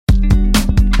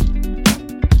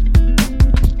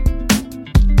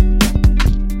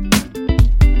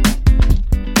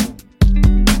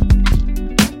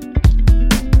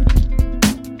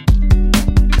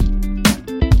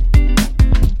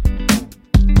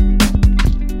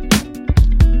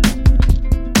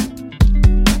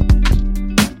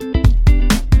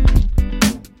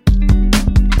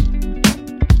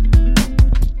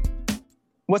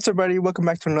What's up, everybody? Welcome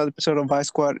back to another episode of Vice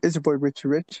Squad. It's your boy Richie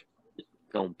Rich.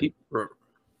 Don't be. Bro,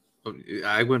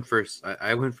 I went first.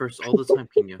 I went first all the time,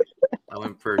 Pina. I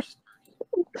went first.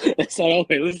 Let's start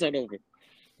over.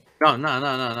 No.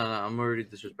 I'm already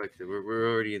disrespected.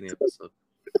 We're already in the episode.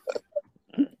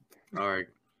 All right.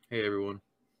 Hey, everyone.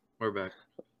 We're back.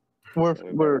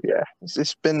 Yeah.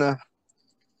 It's been a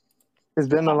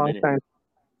long time.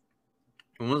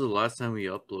 When was the last time we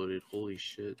uploaded? Holy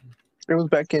shit. It was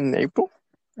back in April,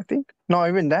 I think. No,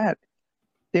 even that.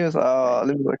 It was let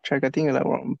me go check. I think it was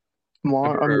around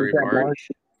March.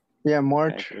 Yeah,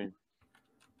 March.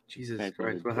 Jesus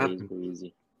Christ, what happened?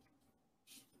 Easy.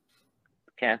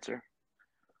 Cancer.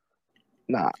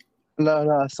 No,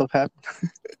 stuff happened.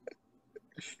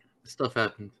 Stuff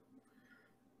happened.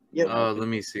 Yeah. Let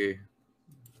me see.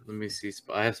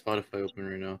 I have Spotify open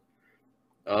right now.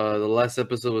 The last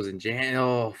episode was in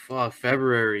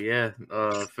February. Yeah.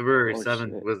 February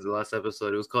 7th was the last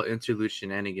episode. It was called Interlude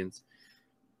Shenanigans.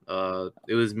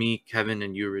 It was me, Kevin,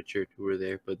 and you, Richard, who were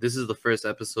there. But this is the first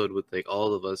episode with like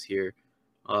all of us here.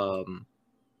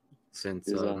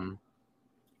 Since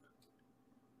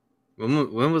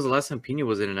when was the last time Pina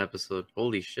was in an episode?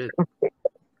 Holy shit!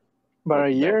 About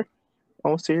a year,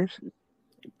 almost years.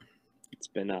 It's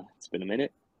been a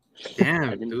minute.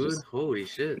 Damn, dude! Holy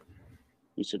shit!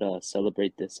 We should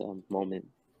celebrate this moment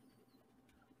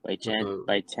by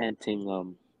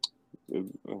chanting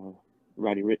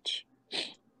Roddy Rich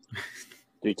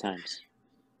 3 times.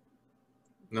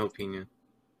 No, Pina.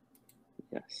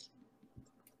 Yes.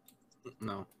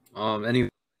 No. Anyway,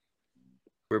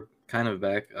 we're kind of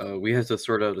back. We have to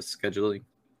sort out the scheduling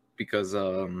because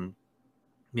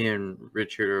me and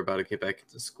Richard are about to get back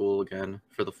into school again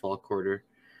for the fall quarter.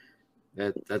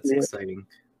 That's exciting.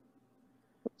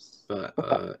 But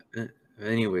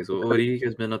anyways, what have you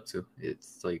guys been up to?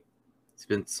 It's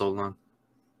been so long.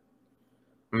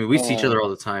 I mean, we see each other all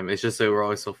the time. It's just that we're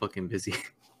always so fucking busy.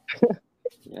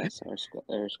 Yes,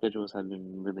 our schedules have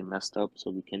been really messed up,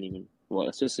 so we can't even. Well,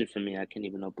 especially for me, I can't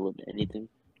even upload anything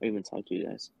or even talk to you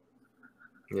guys.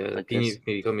 Yeah,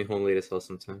 you come home late as hell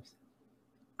sometimes.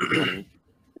 You know what I mean?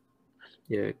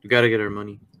 Yeah, you gotta get our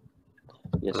money.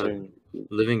 Yes, sir.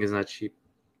 Living is not cheap.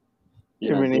 You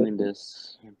know, doing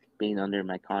this, being under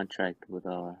my contract with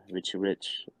Richie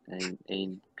Rich, and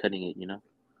ain't cutting it, you know.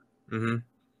 Mhm.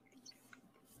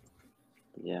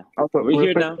 Yeah. Also, we're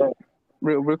here now.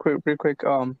 Real quick.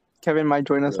 Kevin might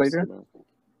join us later.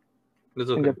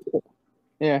 It's okay.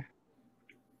 Yeah.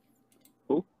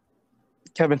 Who?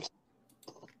 Kevin.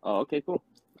 Oh, okay, cool.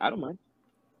 I don't mind.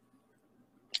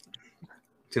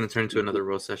 It's gonna turn into another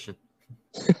roast session.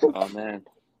 Oh man,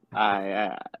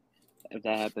 I if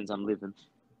that happens, I'm leaving.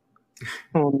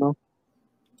 Oh no.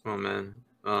 Oh man.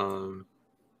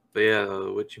 But yeah,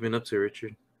 what you been up to,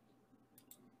 Richard?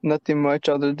 Nothing much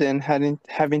other than having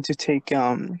to take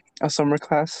a summer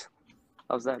class.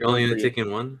 How's that? You're only taking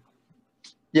one?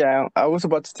 Yeah, I was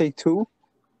about to take 2,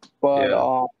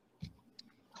 but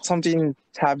something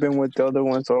happened with the other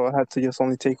one, so I had to just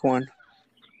only take 1.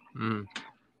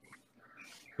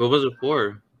 What was it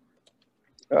for?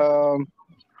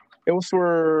 It was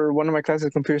for one of my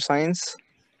classes, computer science.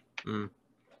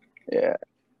 Yeah.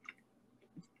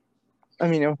 I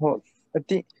mean, I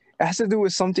think it has to do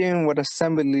with something with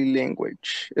assembly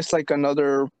language. It's like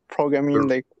another programming,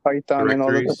 like Python and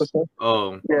all that type of stuff.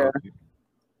 Oh, yeah. Okay.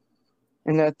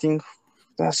 And I think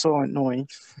that's so annoying.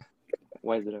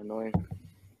 Why is it annoying?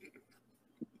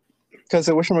 Because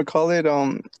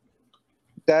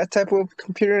that type of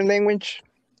computer language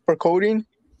for coding,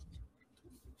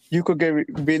 you could get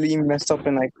really messed up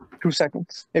in like 2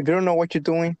 seconds. If you don't know what you're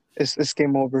doing, it's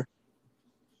game over.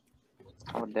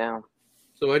 Oh damn.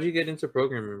 So why'd you get into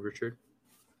programming, Richard?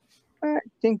 I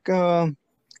think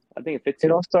it fits.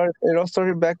 It all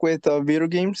started back with video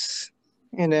games,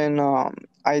 and then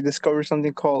I discovered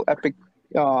something called Epic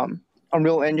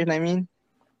Unreal Engine. I mean,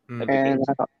 and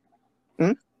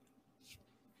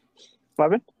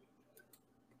Robin?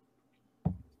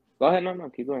 Go ahead. No,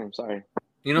 keep going. I'm sorry.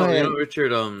 You know,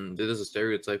 Richard. There's a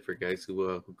stereotype for guys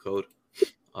who code.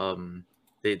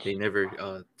 They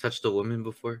never touched a woman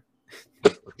before.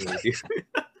 I'm fucking with you.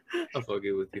 I'm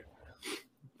fucking with you.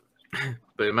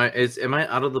 But am I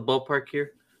out of the ballpark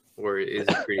here, or is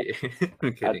it pretty?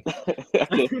 I'm kidding.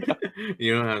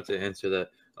 You don't have to answer that.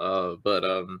 But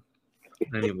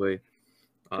anyway,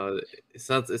 it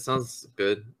sounds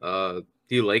good. Do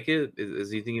you like it?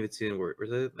 Is you think it's even worth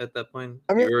it at that point?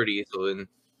 I mean, you're already so in.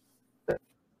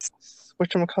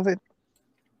 Whatchamacallit?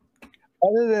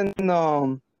 Other than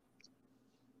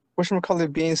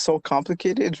whatchamacallit being so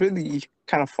complicated, it's really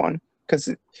kind of fun because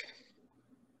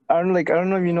I don't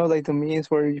know if you know like the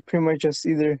means where you pretty much just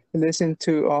either listen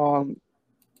to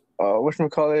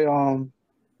whatchamacallit,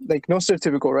 like no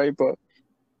stereotypical, right? But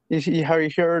you how you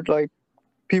heard like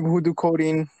people who do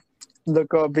coding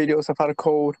look up videos of how to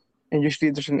code, and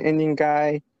usually there's an Indian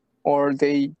guy, or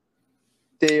they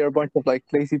are a bunch of like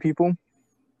lazy people.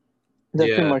 That's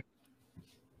pretty Yeah, much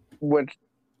what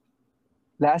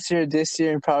last year, this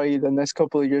year, and probably the next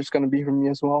couple of years gonna be for me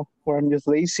as well. Where I'm just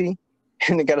lazy,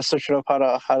 and I gotta search it up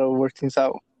how to work things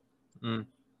out. mm.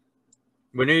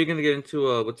 When are you gonna get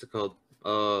into what's it called?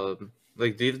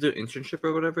 Like, do you do internship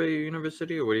or whatever at your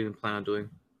university, or what do you even plan on doing?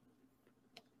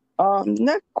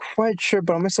 Not quite sure,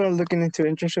 but I'm gonna start looking into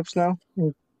internships now.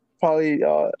 Probably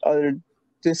other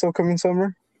this upcoming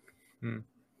summer. Hmm.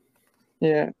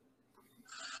 Yeah,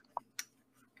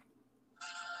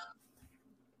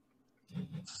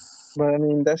 but I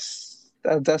mean that's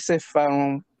if I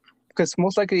don't, because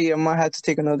most likely I might have to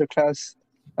take another class,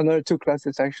 another two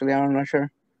classes actually. I'm not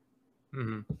sure.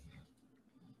 Hmm.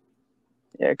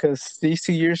 Yeah, because these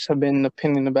 2 years have been a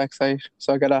pain in the backside,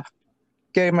 so I gotta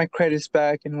get my credits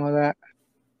back and all that.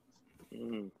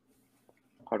 Mm,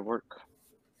 hard work.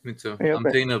 Me too. Yeah, I'm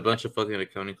but taking a bunch of fucking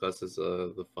accounting classes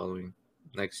the following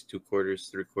next 2 quarters,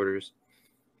 3 quarters.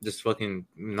 Just fucking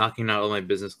knocking out all my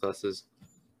business classes.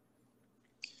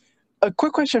 a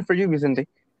quick question for you, Vicente,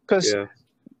 because Yeah.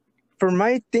 for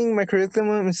my thing, my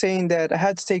curriculum is saying that I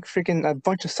had to take freaking a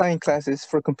bunch of science classes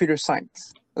for computer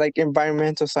science, like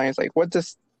environmental science. Like, what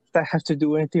does that have to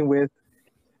do anything with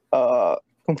uh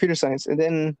computer science? And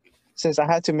then since I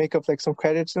had to make up like some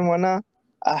credits and whatnot,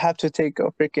 I have to take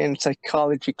a freaking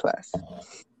psychology class.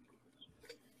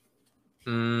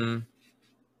 Mm.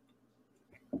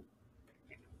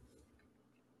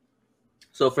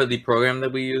 So for the program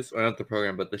that we use, or not the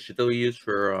program, but the shit that we use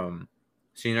for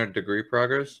seeing our degree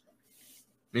progress,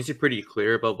 makes it pretty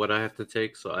clear about what I have to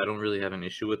take. So I don't really have an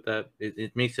issue with that.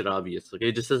 It makes it obvious. Like,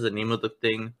 it just says the name of the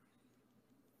thing,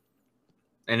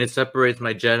 and it separates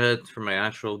my gen ed from my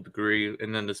actual degree,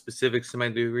 and then the specifics of my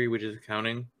degree, which is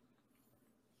accounting.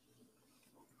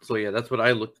 So yeah, that's what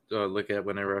I look at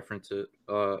when I reference it.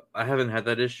 I haven't had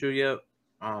that issue yet.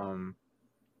 No,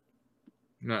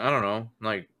 I don't know.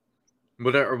 Like,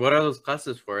 what are those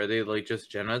classes for? Are they like just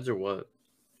gen eds or what?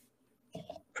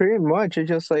 Pretty much, it's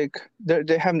just like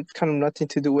they have kind of nothing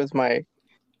to do with my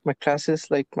classes,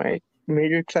 like my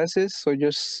major classes. So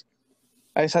just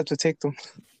I just have to take them,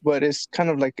 but it's kind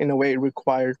of like in a way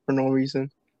required for no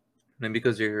reason. And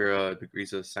because your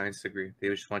degree's a science degree, they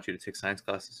just want you to take science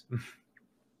classes.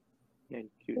 Yeah,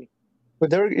 cutie. But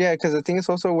there, yeah, because the thing is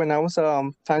also when I was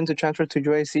planning to transfer to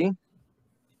UIC,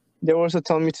 they were also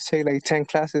telling me to take like 10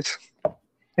 classes,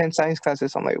 10 science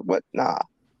classes. I'm like, what? Nah.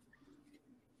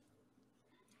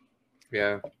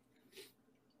 Yeah.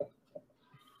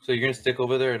 So you're gonna stick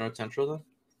over there in North Central then?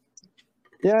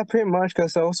 Yeah, pretty much.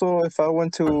 Because also, if I were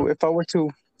to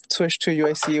switch to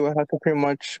UIC, I would have to pretty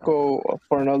much go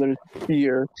for another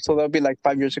year. So that'd be like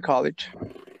 5 years of college.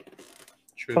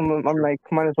 True. So I'm like,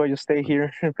 might as well just stay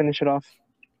here and finish it off.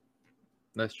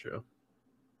 That's true.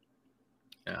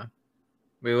 Yeah.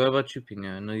 Wait, what about you,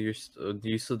 Pina? I know do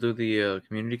you still do the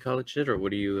community college shit, or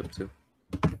what are you up to?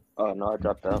 Oh no, I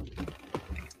dropped out.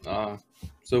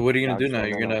 So what are you No, gonna I'm do just now?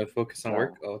 playing. You're No, gonna focus on no,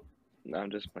 work? Oh, no, I'm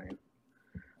just playing.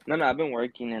 No, I've been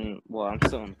working in. Well, I'm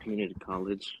still in community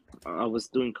college. I was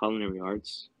doing culinary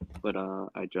arts, but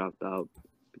I dropped out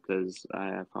because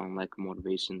I found like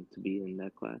motivation to be in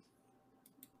that class.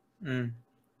 mm.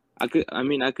 I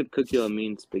could cook you a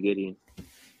mean spaghetti.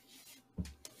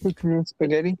 What you mean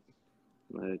spaghetti?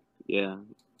 Like, yeah,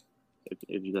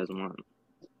 if you guys want.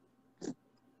 But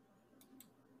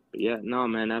yeah, no,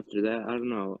 man. After that, I don't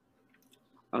know.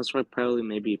 I was probably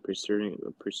maybe pursuing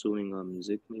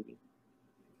music maybe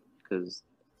because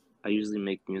I usually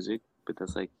make music, but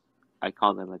that's like I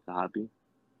call that like a hobby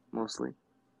mostly.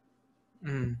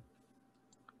 Mm.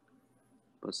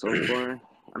 But so far,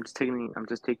 I'm just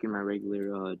taking my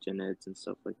regular gen eds and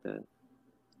stuff like that.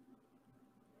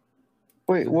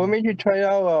 Wait, what made you try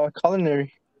out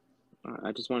culinary?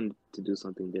 I just wanted to do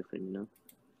something different, you know.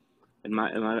 In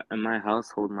my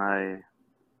household, my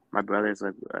brother's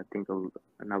like I think an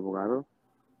abogado,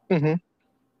 Mm-hmm.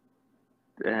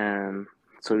 and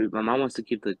so my mom wants to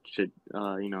keep the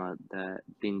that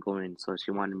thing going. So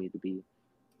she wanted me to be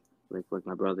like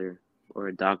my brother or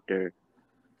a doctor.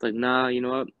 It's like, nah, you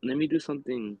know what? Let me do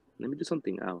something. Let me do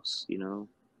something else. You know,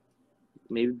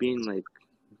 maybe being like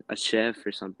a chef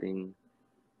or something.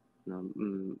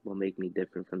 Will make me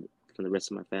different from the rest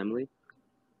of my family.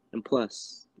 And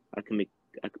plus, I could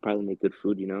probably make good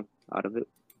food. You know, out of it.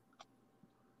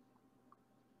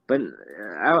 But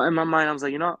in my mind, I was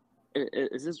like, you know,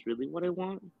 is this really what I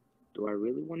want? Do I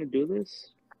really want to do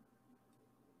this,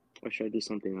 or should I do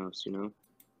something else? You know,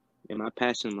 and my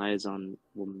passion lies on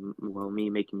me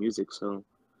making music. So I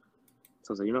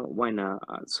was like, you know, why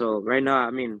not? So right now,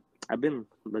 I mean, I've been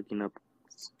looking up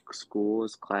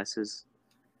schools, classes,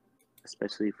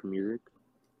 especially for music.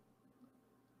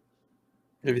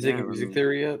 Have you Yeah, taken I music mean,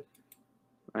 theory yet?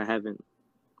 I haven't.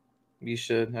 You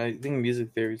should. I think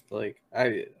music theory is like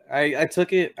I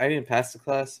took it. I didn't pass the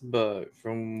class, but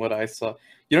from what I saw,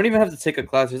 you don't even have to take a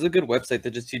class. There's a good website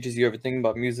that just teaches you everything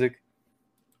about music.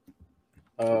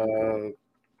 Because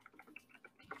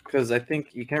I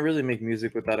think you can't really make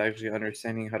music without actually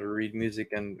understanding how to read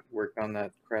music and work on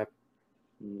that crap.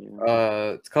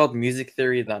 Yeah. It's called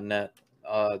musictheory.net.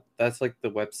 That's like the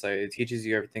website. It teaches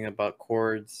you everything about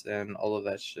chords and all of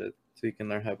that shit, so you can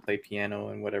learn how to play piano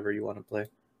and whatever you want to play.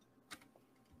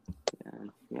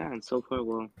 Yeah, and so far,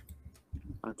 well,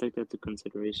 I'll take that to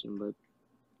consideration. But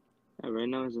yeah, right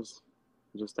now it's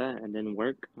just that, and then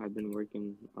work. I've been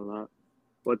working a lot.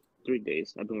 What 3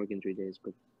 days? I've been working 3 days,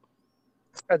 but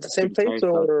At the same pretty place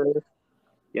tired. Felt. or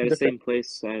Yeah, the different? same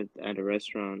place at a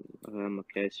restaurant. I'm a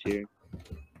cashier.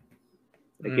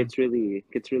 It Mm.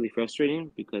 gets really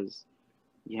frustrating because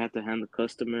you have to handle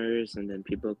customers, and then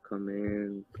people come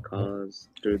in, calls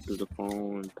through the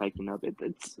phone, packing up.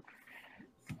 It's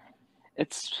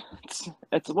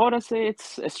what I say.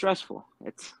 It's stressful.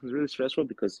 It's really stressful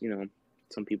because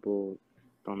some people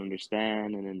don't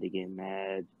understand, and then they get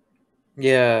mad,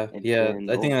 Yeah, and yeah. then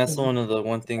I think that's Mhm. one of the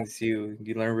one things you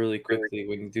learn really quickly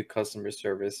when you do customer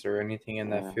service or anything in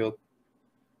that yeah, field.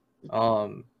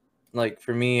 Like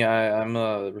for me, I'm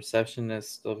a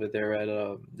receptionist over there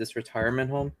at this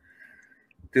retirement home.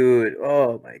 Dude,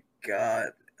 oh my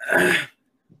god.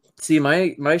 See,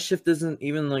 my shift isn't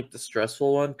even like the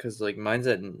stressful one because like mine's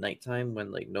at nighttime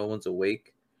when like no one's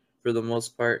awake for the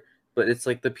most part. But it's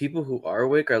like the people who are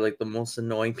awake are like the most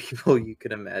annoying people you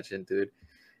could imagine, dude.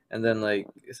 And then like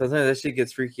sometimes that shit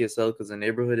gets freaky as hell because the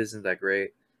neighborhood isn't that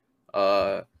great.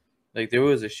 Uh, like there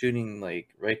was a shooting like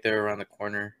right there around the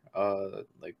corner.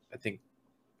 Like I think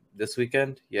this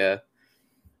weekend, yeah.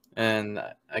 And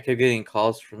I kept getting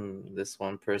calls from this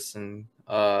one person.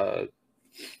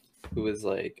 Who was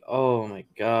like, "Oh my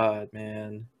god,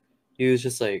 man." He was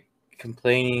just like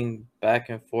complaining back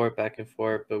and forth,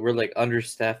 but we're like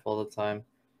understaffed all the time.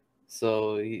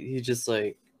 So he just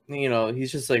like,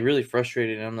 he's just like really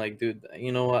frustrated. And I'm like, dude,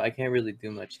 you know what? I can't really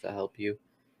do much to help you.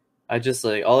 I just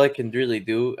like all I can really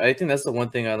do. I think that's the one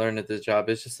thing I learned at this job.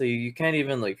 It's just like you can't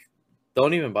even like,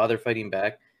 don't even bother fighting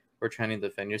back or trying to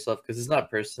defend yourself because it's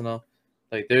not personal.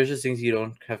 Like there's just things you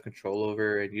don't have control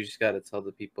over, and you just gotta tell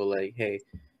the people like, hey,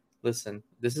 listen,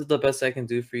 this is the best I can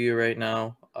do for you right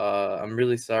now. I'm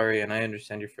really sorry, and I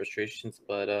understand your frustrations,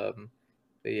 but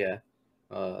yeah,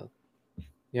 uh,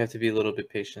 you have to be a little bit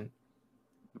patient.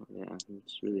 yeah.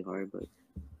 It's really hard, but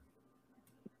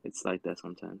it's like that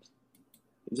sometimes.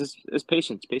 It's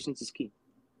patience. Patience is key.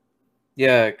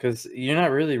 Yeah, because you're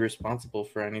not really responsible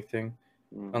for anything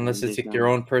Yeah, unless and it's there's like your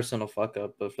not. own personal fuck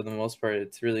up. But for the most part,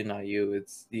 it's really not you.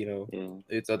 It's Yeah,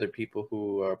 it's other people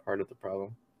who are part of the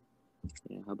problem.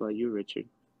 yeah. How about you, Richard?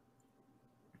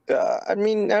 I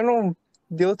mean, I don't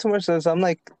deal too much as I'm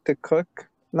like the cook,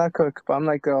 not cook, but I'm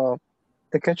like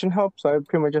the kitchen help. So I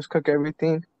pretty much just cook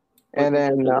everything, But and don't you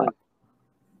then feel like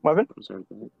Marvin. I'm sorry,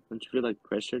 go ahead. Don't you feel like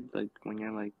pressured like when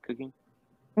you're like cooking?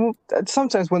 Well,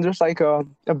 sometimes when there's like a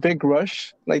big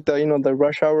rush, like the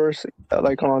rush hours,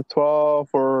 like on 12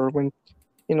 or when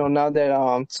now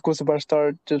that school's about to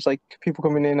start, there's like people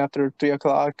coming in after 3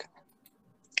 o'clock.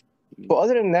 But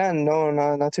other than that, no,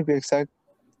 not to be exact.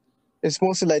 It's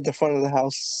mostly like the front of the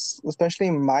house, especially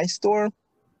my store.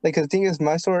 Like the thing is,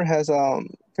 my store has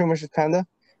pretty much a Panda,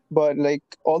 but like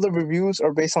all the reviews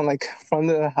are based on like front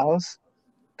of the house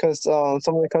because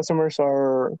some of the customers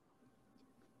are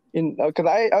in because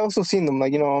I also seen them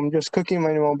like I'm just cooking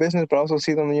my own business, but I also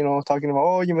see them talking about,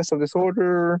 oh, you messed up this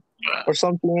order or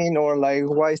something, or like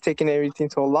why is taking everything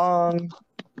so long.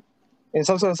 And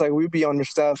sometimes like we be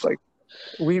understaffed. Like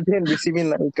we've been receiving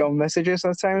like messages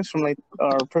sometimes from like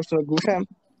our personal group chat,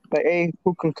 like, hey,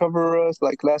 who can cover us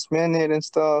like last minute and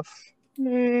stuff.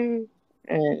 And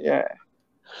yeah,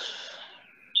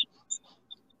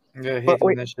 Yeah, I but hate when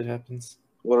wait, that shit happens.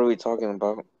 What are we talking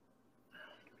about?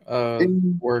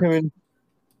 Work. him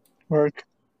work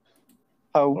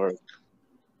how Or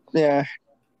yeah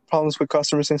problems with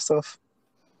customers and stuff.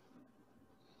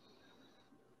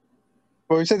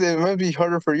 Well, you said it might be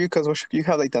harder for you because you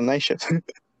have like the night shift.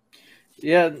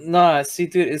 Yeah, nah, see,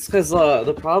 dude, it's because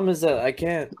the problem is that I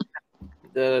can't.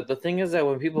 the thing is that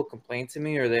when people complain to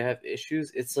me or they have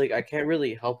issues, it's like I can't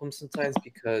really help them sometimes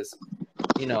because,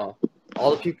 you know,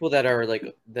 all the people that are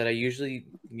like that I usually,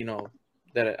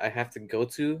 that I have to go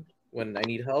to when I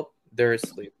need help, they're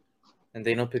asleep and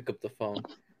they don't pick up the phone.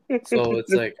 So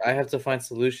it's like I have to find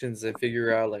solutions and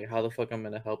figure out like how the fuck I'm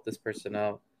gonna help this person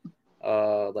out.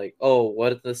 Like, oh,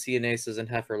 what if the CNA doesn't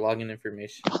have her login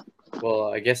information?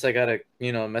 Well, I guess I gotta,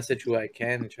 message who I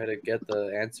can and try to get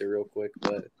the answer real quick.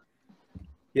 But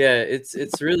yeah,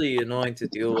 it's really annoying to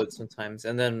deal with sometimes.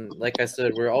 And then, like I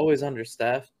said, we're always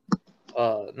understaffed.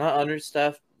 Not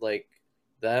understaffed like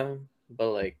them,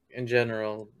 but like in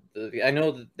general. I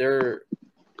know that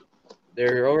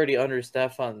they're already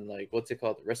understaffed on like what's it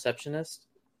called, receptionist.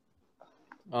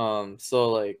 So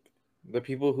like the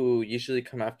people who usually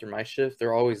come after my shift,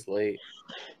 they're always late.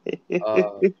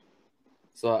 Uh,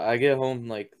 so I get home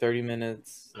like 30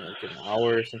 minutes, like an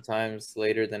hour sometimes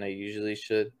later than I usually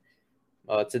should.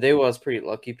 Today was pretty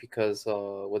lucky because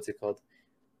what's it called?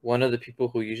 One of the people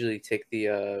who usually take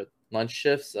the lunch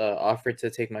shifts offered to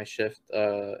take my shift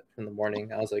in the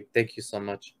morning. I was like, thank you so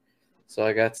much. So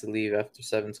I got to leave after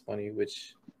 7:20,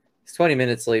 which is 20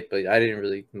 minutes late, but I didn't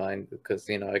really mind because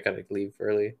I gotta leave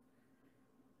early.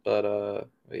 But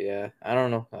yeah, I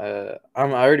don't know. I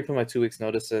already put my 2 weeks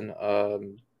notice in.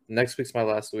 Next week's my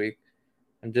last week.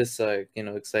 I'm just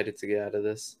excited to get out of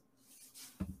this.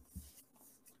 Do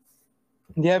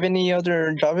you have any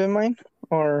other job in mind,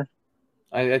 or?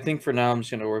 I think for now I'm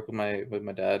just gonna work with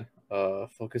my dad.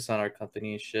 Focus on our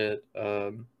company and shit.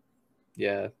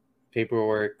 Yeah,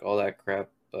 paperwork, all that crap.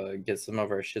 Get some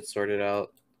of our shit sorted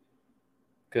out.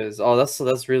 Cause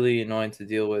that's really annoying to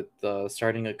deal with.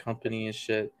 Starting a company and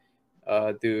shit.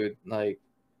 Dude, like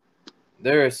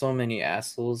there are so many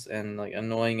assholes and like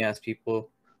annoying ass people.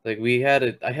 Like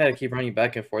I had to keep running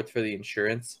back and forth for the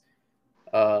insurance.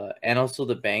 And also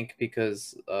the bank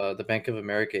because the Bank of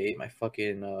America ate my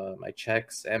fucking my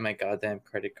checks and my goddamn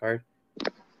credit card.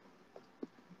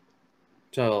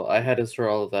 So I had to sort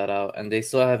all of that out, and they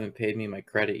still haven't paid me my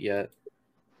credit yet,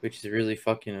 which is really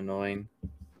fucking annoying.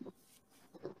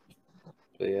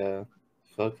 But yeah,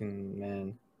 fucking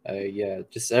man, yeah,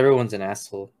 just everyone's an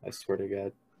asshole. I swear to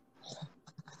God.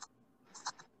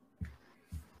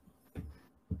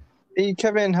 Hey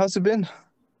Kevin, how's it been?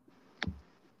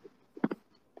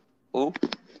 Oh,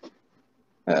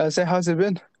 Say how's it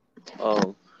been?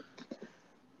 oh,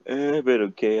 been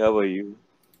okay. How about you?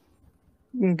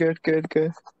 Good, good,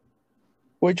 good.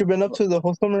 What you been up to the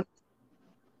whole summer? It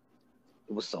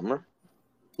was summer.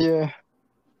 Yeah.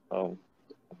 Oh,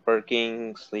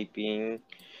 working, sleeping,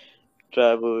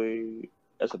 traveling.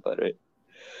 That's about it.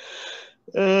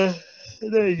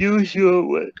 The usual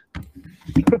what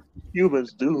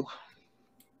humans do.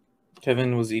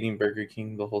 Kevin was eating Burger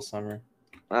King the whole summer.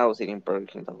 I was eating Burger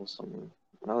King the whole summer.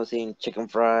 I was eating chicken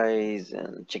fries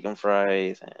and chicken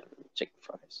fries and chicken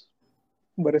fries.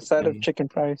 But a side of Mm. chicken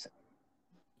fries.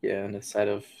 Yeah, and a side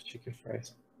of chicken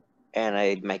fries. And I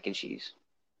ate mac and cheese.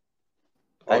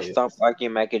 Oh, I yeah. stopped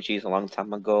liking mac and cheese a long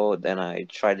time ago. Then I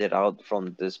tried it out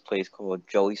from this place called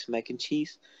Joey's Mac and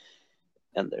Cheese,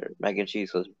 and their mac and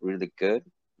cheese was really good.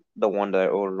 The one that I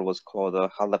ordered was called a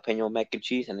jalapeno mac and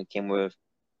cheese, and it came with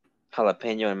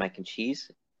jalapeno and mac and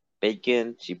cheese,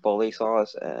 bacon, chipotle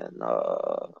sauce, and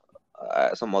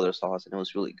some other sauce, and it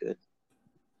was really good.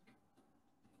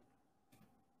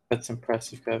 That's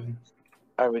impressive, Kevin.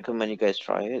 I recommend you guys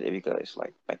try it if you guys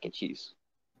like mac and cheese.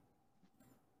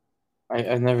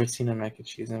 I've never seen a mac and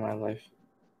cheese in my life.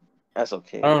 That's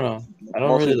okay. I don't know. I don't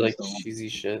Mostly really like just, cheesy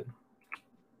shit.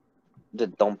 the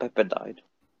Don Pepe died.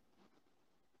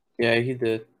 Yeah, he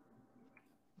did.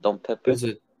 Don It Pepe.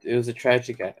 was a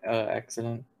tragic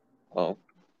accident. Oh,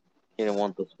 he didn't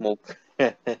want to smoke.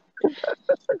 Yeah.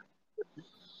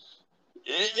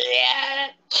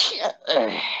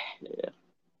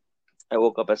 I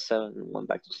woke up at 7 and went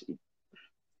back to sleep.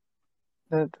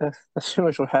 That's pretty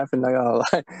much what happened. Not gonna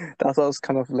lie, that's why I was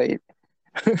kind of late.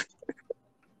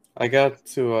 I got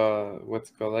to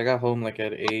what's it called? I got home like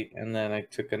at 8, and then I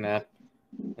took a nap,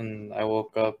 and I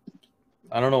woke up.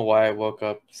 I don't know why I woke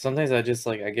up. Sometimes I just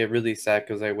like I get really sad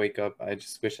because I wake up. I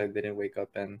just wish I didn't wake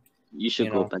up, and You should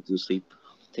You go know. back to sleep.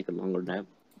 Take a longer nap.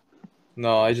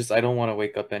 no, I don't want to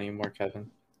wake up anymore, Kevin.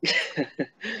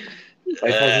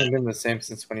 Life hasn't been the same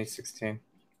since 2016.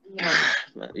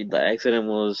 The accident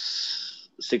was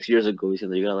 6 years ago. You said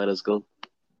that you're gonna let us go.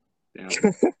 Yeah.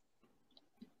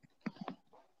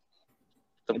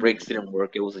 The brakes didn't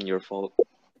work. It wasn't your fault.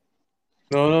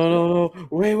 No.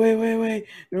 Wait.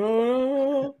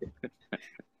 No.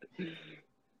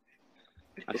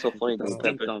 That's so funny, Don No.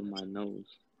 Pepe. Stink on my nose.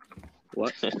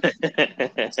 What? Yeah.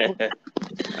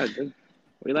 I do.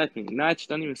 What are you laughing? Notch,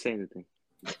 don't even say anything.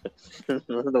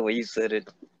 The way you said it.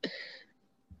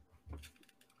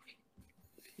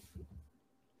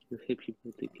 You hit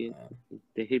people to get.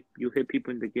 You hit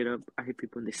people to get up. I hit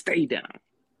people to stay down.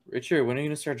 Richard, when are you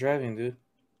gonna start driving, dude?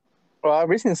 Well, I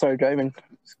recently started driving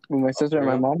with my sister and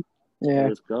my real? mom. Yeah.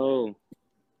 Let's go.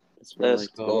 That's what I Let's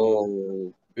like.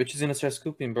 go. Richard's gonna start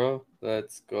scooping, bro.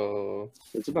 Let's go.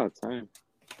 It's about time.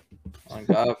 Oh my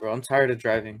god, bro. I'm tired of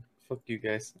driving. Fuck you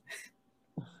guys.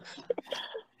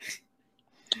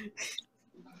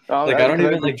 Like I don't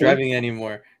even like driving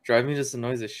anymore. Driving just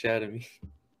annoys the shit out of me.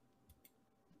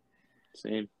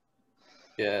 Same.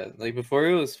 Yeah, like before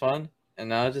it was fun, and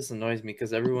now it just annoys me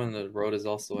because everyone on the road is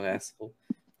also an asshole.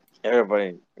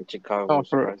 Everybody in Chicago.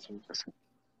 Oh,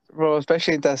 bro,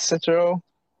 especially that Cicero.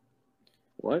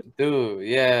 What? Dude,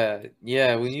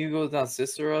 yeah. When you go down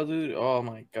Cicero, dude, oh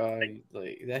my god,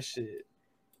 like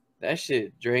that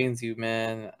shit drains you,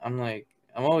 man.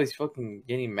 I'm always fucking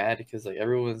getting mad because like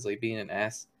everyone's like being an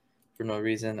ass for no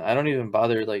reason. I don't even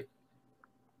bother like,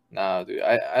 nah, dude.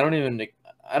 I don't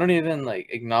even like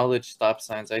acknowledge stop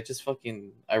signs. I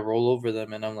roll over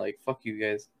them and I'm like, fuck you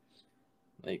guys.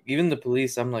 Like even the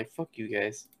police, I'm like, fuck you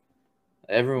guys.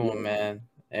 Everyone, man.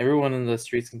 Everyone in the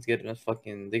streets can get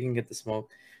they can get the smoke.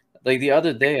 Like the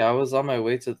other day, I was on my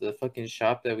way to the fucking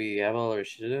shop that we have all our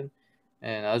shit in,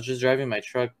 and I was just driving my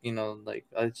truck, like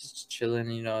I was just chilling,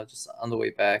 just on the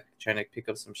way back, trying to pick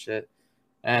up some shit.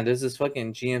 And there's this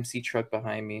fucking GMC truck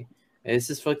behind me. It's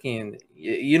this fucking,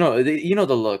 you know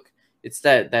the look. It's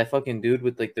that fucking dude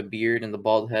with like the beard and the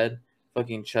bald head,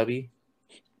 fucking chubby.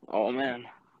 Oh man.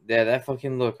 Yeah, that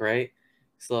fucking look, right?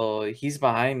 So he's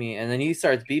behind me, and then he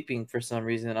starts beeping for some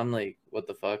reason. I'm like, what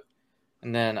the fuck?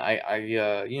 And then I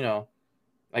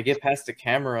get past the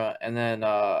camera, and then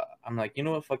I'm like, you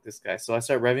know what, fuck this guy. So I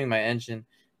start revving my engine,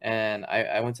 and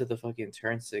I went to the fucking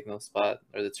turn signal spot,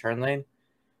 or the turn lane,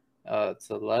 to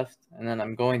the left, and then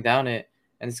I'm going down it,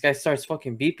 and this guy starts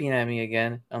fucking beeping at me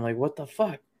again. I'm like, what the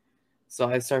fuck? So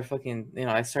I start fucking,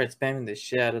 I start spamming the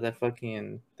shit out of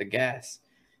the gas,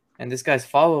 and this guy's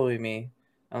following me.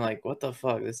 I'm like, what the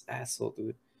fuck, this asshole,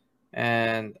 dude.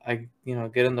 And I,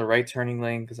 get in the right turning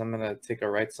lane because I'm gonna take a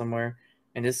right somewhere.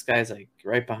 And this guy's like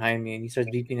right behind me, and he starts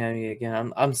beeping at me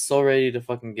again. I'm so ready to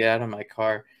fucking get out of my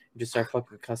car and just start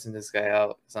fucking cussing this guy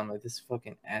out because I'm like, this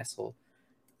fucking asshole.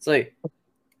 It's like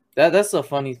that's the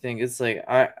funny thing. It's like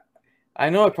I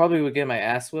know I probably would get my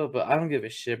ass whipped, but I don't give a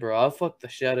shit, bro. I'll fuck the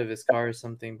shit out of his car or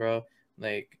something, bro.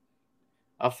 Like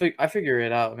I figure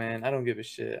it out, man. I don't give a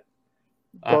shit.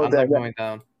 I'm not going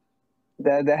down.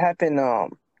 That happened.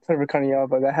 Sorry for cutting you off,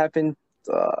 but that happened.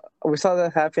 We saw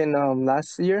that happen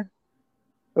last year.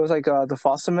 It was like the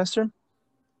fall semester.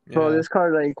 Yeah. So this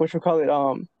car, like what you call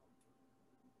it,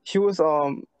 he was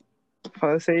how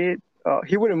to say it?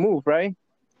 He wouldn't move, right?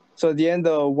 So at the end,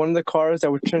 one of the cars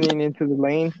that were turning into the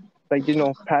lane, like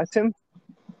passed him,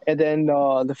 and then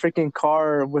the freaking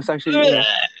car was actually,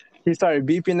 he started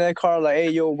beeping that car like,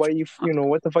 "Hey, yo, what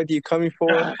what the fuck are you coming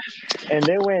for?" And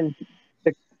then when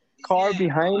the car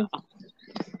behind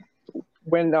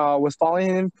was following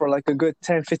him for like a good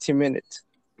 10-15 minutes.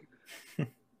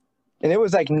 And it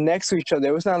was like next to each other.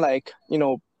 It was not like,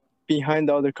 behind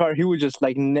the other car. He was just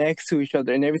like next to each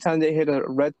other. And every time they hit a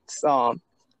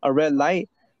red light,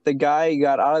 the guy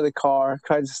got out of the car,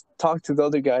 tried to talk to the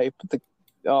other guy, but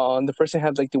the person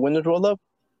had like the windows rolled up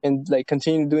and like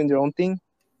continued doing their own thing.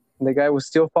 And the guy was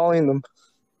still following them.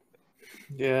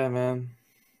 Yeah, man.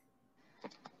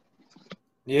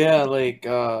 Yeah, like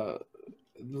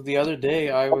the other day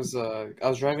I was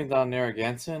driving down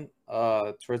Narragansett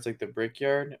towards like the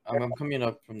Brickyard. I'm coming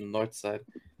up from the north side.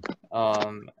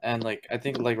 And like I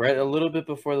think like right a little bit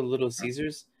before the Little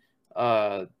Caesars,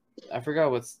 I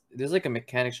forgot there's like a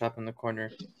mechanic shop in the corner.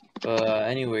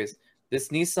 Anyways, this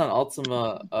Nissan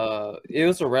Altima, it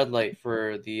was a red light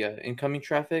for the incoming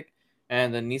traffic,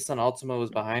 and the Nissan Altima was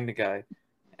behind the guy,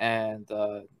 and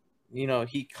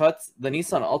he cuts the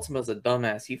Nissan Altima's a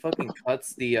dumbass. He fucking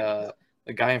cuts the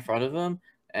guy in front of him,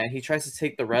 and he tries to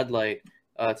take the red light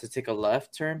to take a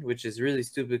left turn, which is really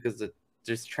stupid because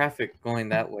there's traffic going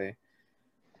that way.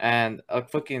 And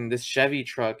this Chevy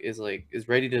truck is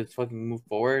ready to fucking move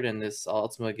forward, and this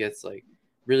Altima gets like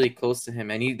really close to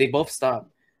him, and they both stop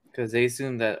because they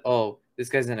assume that, oh, this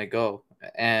guy's gonna go,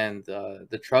 and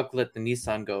the truck let the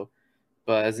Nissan go.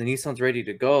 But as the Nissan's ready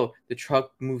to go, the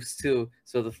truck moves too,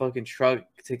 so the fucking truck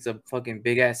takes a fucking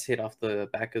big ass hit off the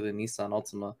back of the Nissan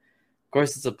Altima. Of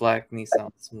course, it's a black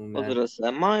Nissan Altima, man. Was it a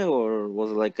semi or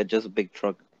was it like just a big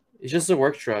truck? It's just a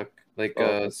work truck, like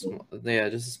just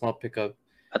a small pickup.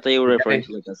 I thought you were referring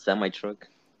to like a semi truck,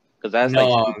 because that's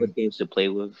like stupid games to play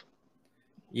with.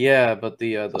 Yeah, but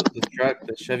the truck,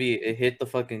 the Chevy, it hit the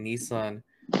fucking Nissan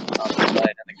on the side,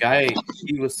 and the guy,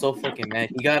 he was so fucking mad.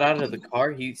 He got out of the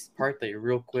car, he parked like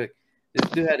real quick. This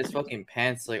dude had his fucking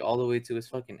pants like all the way to his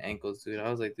fucking ankles, dude.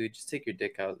 I was like, dude, just take your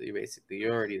dick out. You basically,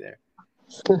 you're already there.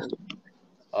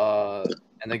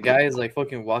 And the guy is like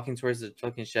fucking walking towards the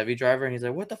fucking Chevy driver, and he's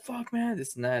like, "What the fuck, man?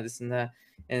 This and that, this and that."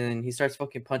 And then he starts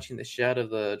fucking punching the shit out of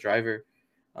the driver.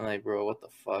 I'm like, bro, what the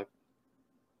fuck?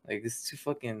 Like, this is too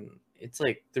fucking. It's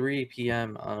like 3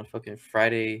 p.m. on a fucking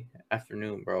Friday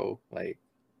afternoon, bro. Like,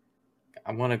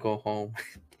 I want to go home.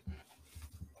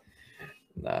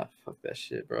 Nah, fuck that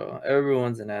shit, bro.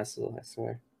 Everyone's an asshole, I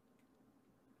swear.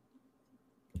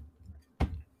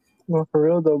 No, for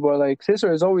real though, but like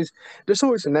Cicero is always there's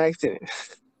always an accident.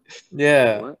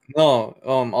 Yeah, What? no,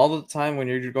 all the time when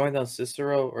you're going down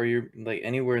Cicero or you're like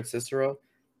anywhere in Cicero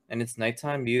and it's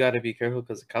nighttime, you gotta be careful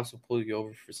because the cops will pull you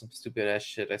over for some stupid ass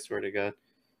shit, I swear to God.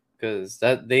 Because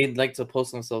that they like to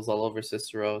post themselves all over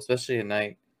Cicero, especially at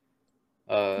night.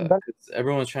 That- 'Cause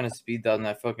everyone's trying to speed down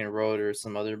that fucking road or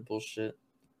some other bullshit.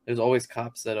 There's always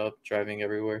cops set up driving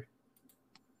everywhere.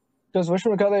 Because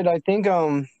whatchamacallit, I think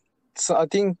so I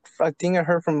think I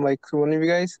heard from like one of you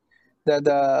guys that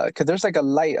because there's like a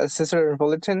light, a Cicero and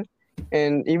Fullerton,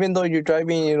 and even though you're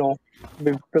driving,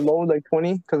 below like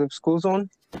 20 because of school zone,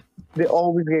 they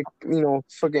always get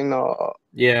fucking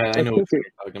Yeah, I know what ticket.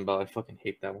 you're talking about. I fucking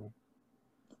hate that one.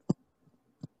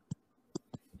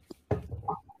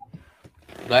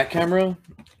 That camera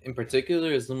in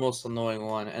particular is the most annoying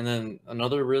one. And then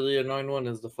another really annoying one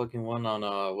is the fucking one on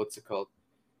what's it called?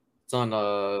 It's on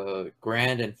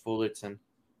Grand and Fullerton.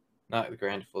 Not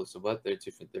Grand Fullerton, what? They're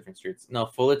different streets. No,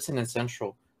 Fullerton and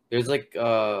Central. There's like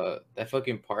that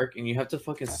fucking park and you have to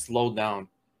fucking slow down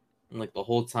like the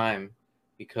whole time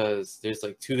because there's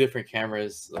like two different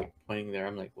cameras like pointing there.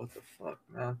 I'm like, what the fuck,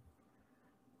 man?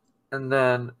 And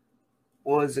then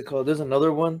what is it called? There's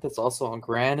another one that's also on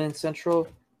Grand and Central.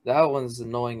 That one's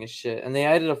annoying as shit. And they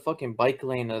added a fucking bike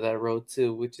lane to that road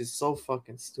too, which is so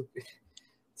fucking stupid.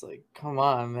 It's like, come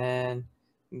on, man.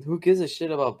 Who gives a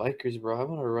shit about bikers, bro? I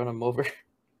want to run them over.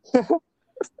 Well,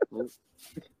 The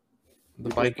we're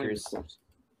just playing, bikers. of course.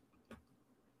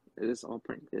 It is all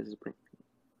prank. This is a prank.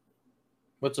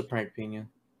 What's a prank, Pina?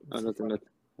 Oh, nothing.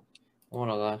 I want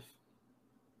to laugh.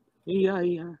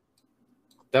 Yeah.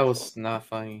 That was not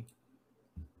funny.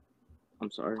 I'm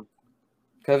sorry.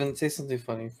 Kevin, say something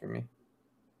funny for me.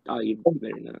 Oh, you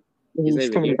better not. He's He's not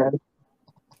even coming here. back.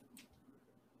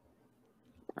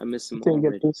 I miss him Can't get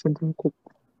already. this into it.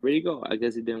 Where'd he go? I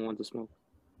guess he didn't want to smoke.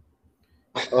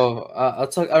 Oh, I'll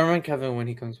talk. I'll remind Kevin when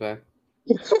he comes back.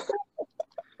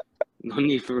 No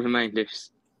need for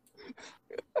reminders.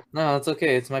 No, it's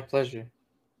okay. It's my pleasure.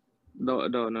 No,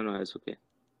 it's okay.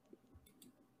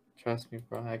 Trust me,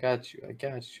 bro. I got you. I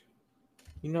got you.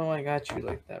 You know I got you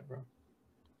like that, bro.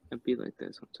 I'd be like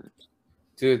that sometimes.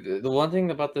 Dude, the one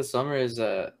thing about this summer is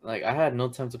like I had no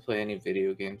time to play any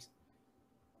video games.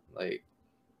 Like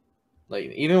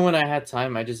even when I had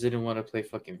time, I just didn't want to play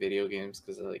fucking video games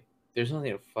because like there's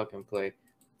nothing to fucking play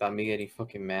without me getting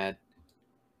fucking mad.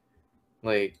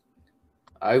 Like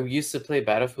I used to play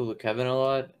Battlefield with Kevin a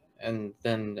lot, and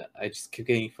then I just kept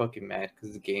getting fucking mad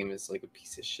because the game is like a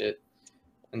piece of shit.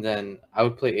 And then I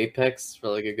would play Apex for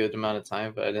like a good amount of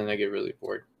time, but then I get really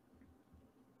bored.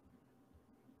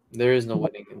 There is no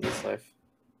winning in this life.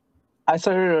 I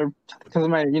started because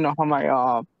my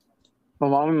how my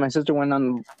mom and my sister went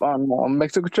on a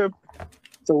Mexico trip.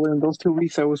 So in those 2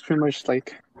 weeks, I was pretty much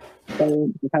like I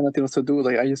had nothing else to do.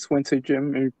 Like I just went to the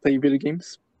gym and played video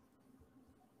games.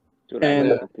 Dude, And-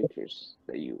 I like the pictures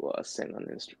that you sent on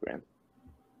Instagram.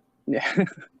 Yeah.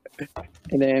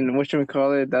 And then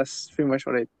whatchamacallit, that's pretty much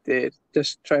what I did.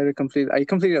 Just try to complete. I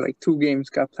completed like 2 games,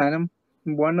 got platinum,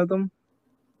 one of them.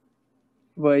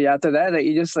 But yeah, after that, like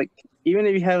you just like even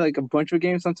if you have like a bunch of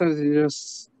games, sometimes you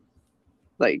just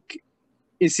like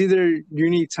it's either you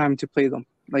need time to play them,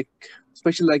 like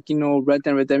especially like Red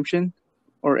Dead Redemption,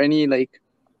 or any like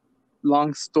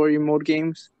long story mode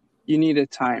games. You need a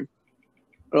time,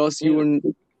 or else you Yeah.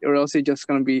 wouldn't, or else you're just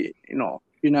gonna be you're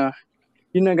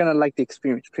not gonna like the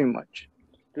experience pretty much.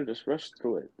 Dude, just rush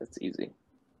through it. That's easy.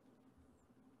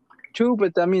 True,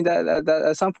 but I mean that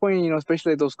at some point,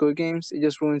 especially like those good games, it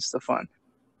just ruins the fun.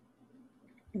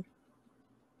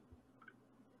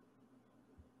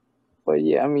 But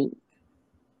yeah, I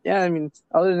mean,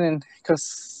 other than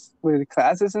because with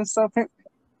classes and stuff,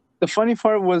 the funny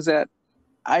part was that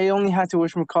I only had to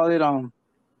whatchamacallit,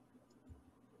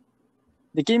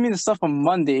 they gave me the stuff on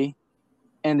Monday,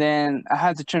 and then I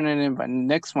had to turn it in by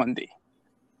next Monday.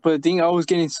 But the thing, I was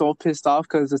getting so pissed off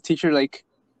because the teacher, like,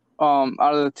 out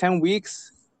of the 10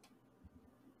 weeks,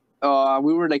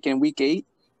 we were like in week 8,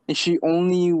 and she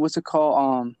only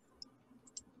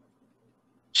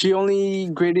she only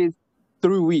graded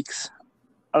 3 weeks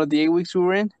out of the 8 weeks we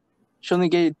were in. She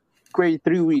only graded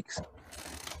 3 weeks,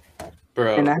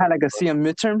 Bro. and I had like a C on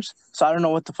midterms, so I don't know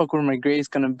what the fuck were my grades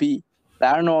gonna be.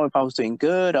 Like, I don't know if I was doing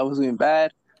good, I was doing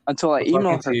bad, until I I'm talking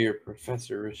emailed her. to your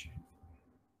professor, Richard.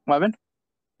 What happened?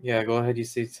 Yeah, go ahead. You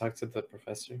say talk to the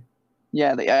professor.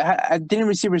 Yeah, like, I didn't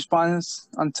receive response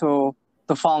until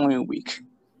the following week.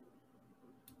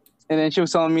 And then she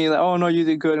was telling me like, "Oh no, you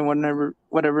did good and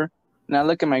whatever." And I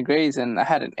look at my grades and I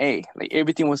had an A. Like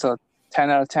everything was a 10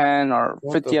 out of 10 or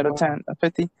What 50 the out of fuck? 10,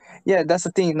 50. Yeah, that's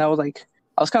the thing. And I was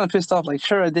kind of pissed off. Like,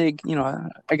 sure, I did.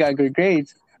 I got good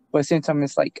grades, but at the same time,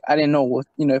 it's like I didn't know what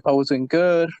if I was doing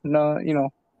good. No,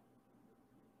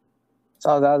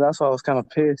 So that's why I was kind of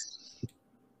pissed.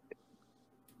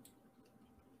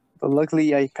 But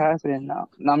luckily, I passed it. And now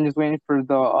I'm just waiting for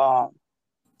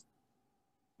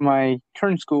my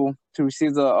current school to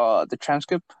receive the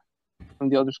transcript from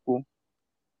the other school.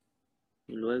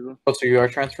 Luego. Oh, so you are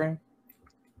transferring?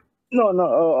 No.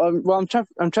 Well, I'm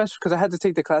transferring because I had to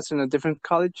take the class in a different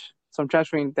college, so I'm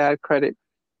transferring that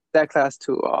class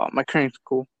to my current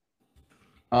school.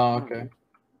 Oh, okay.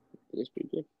 That's pretty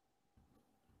good.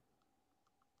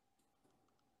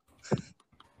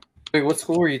 Wait, what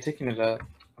school were you taking it at?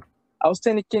 I was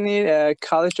taking it at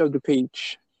College of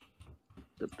DuPage.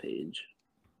 The page.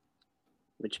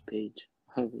 Which page?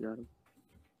 Oh my god.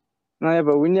 No, yeah,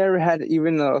 but we never had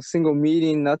even a single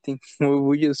meeting, nothing.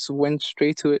 We just went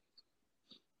straight to it.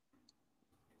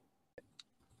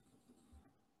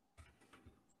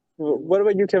 What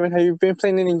about you, Kevin? Have you been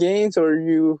playing any games, or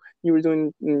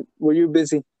were you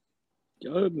busy?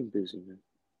 I've been busy, man.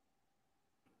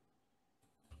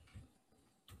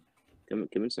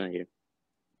 Kevin's not here.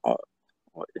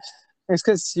 It's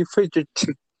because you put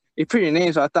your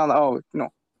name, so I thought, oh no,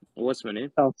 What's my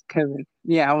name? that was Kevin.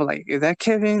 Yeah, I was like, is that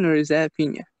Kevin or is that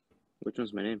Pina? Which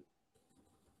one's my name?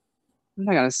 I'm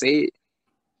not gonna say it.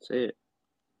 Say it.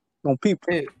 No people.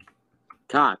 Wait,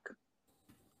 Cock.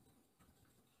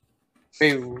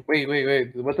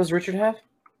 wait. What does Richard have?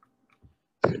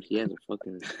 He has a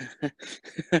fucking.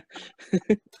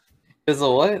 Is a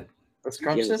what? A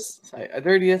scrumptious? I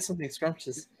already had something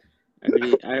scrumptious.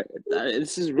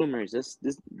 This is rumors. This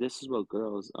is what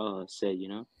girls said.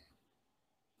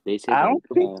 They say I that. don't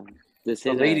think They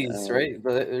say The that, ladies, right?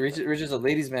 Richard's a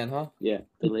ladies' man, huh? Yeah,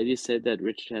 the ladies said that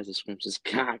Richard has a scrumptious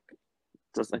cock,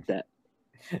 just like that.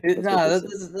 Nah, what that they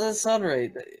doesn't sound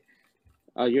right.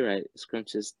 Oh, you're right.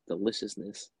 Scrumptious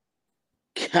deliciousness.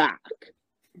 Cock.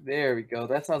 There we go.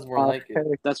 That sounds more like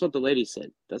it. That's what the lady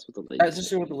said. That's what the lady. That's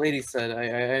just what the lady said.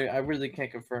 I really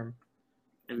can't confirm.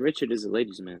 And Richard is a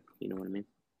ladies' man. You know what I mean?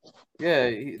 Yeah,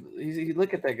 he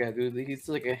look at that guy, dude. He's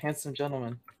like a handsome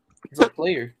gentleman. He's a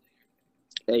player.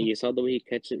 Hey, you saw the way he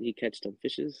catch them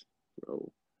fishes,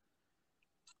 bro.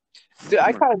 Dude,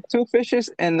 I caught 2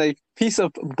 fishes and a piece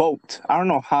of boat. I don't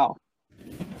know how.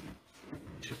 You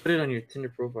should put it on your Tinder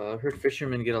profile. I heard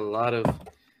fishermen get a lot of a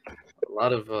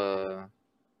lot of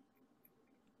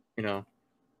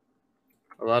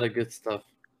good stuff.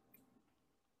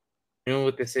 You know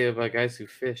what they say about guys who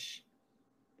fish?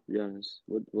 To be honest,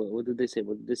 what did they say?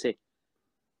 What did they say?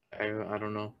 I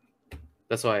don't know.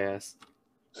 That's why I asked.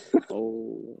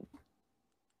 Oh,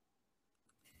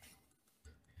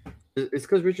 It's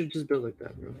because Richard just built like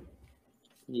that, bro.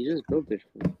 he just built it.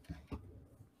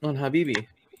 On Habibi.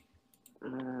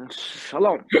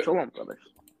 Shalom, brother.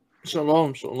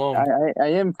 Shalom. I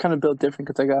am kind of built different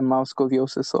because I got mild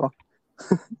scoliosis. So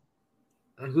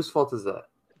And whose fault is that?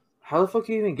 How the fuck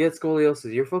do you even get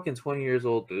scoliosis? You're fucking 20 years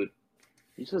old, dude.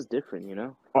 He's just different,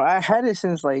 well, I had it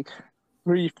since like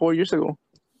 3-4 years ago.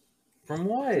 From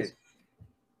what?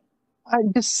 I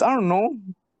don't know.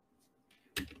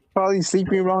 Probably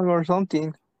sleeping wrong or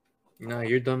something. No,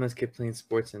 your dumbass kept playing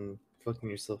sports and fucking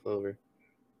yourself over.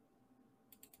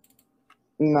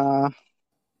 Nah.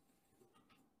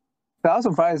 I was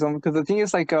surprised because the thing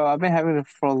is like I've been having it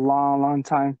for a long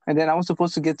time, and then I was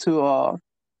supposed to get to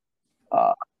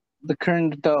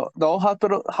the old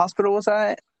hospital was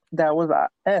at that was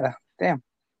damn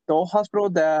the old hospital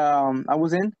that I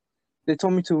was in. They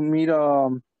told me to meet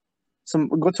go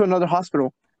to another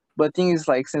hospital, but the thing is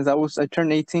like since I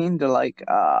turned 18, they're like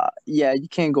yeah, you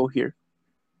can't go here.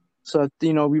 So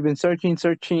we've been searching,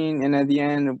 and at the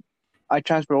end I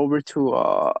transferred over to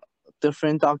a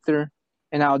different doctor.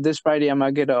 And now this Friday, I'm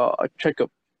gonna get a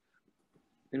checkup.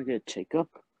 You're gonna get a checkup?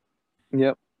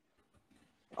 Yep.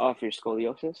 Oh, for your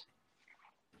scoliosis?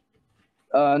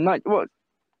 Not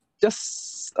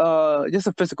just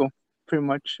a physical, pretty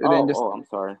much. And then just I'm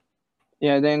sorry.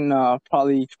 Yeah, then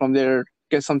probably from there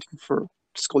get something for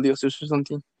scoliosis or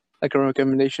something, like a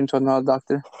recommendation to another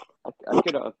doctor. I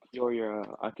could cure your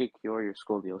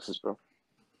scoliosis, bro.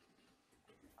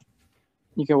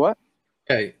 You get what?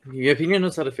 Yeah, your opinion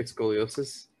knows how to fix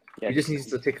scoliosis. Yeah, You just need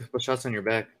to take a couple shots on your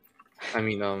back. I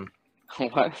mean,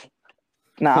 what?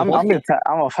 Nah, What?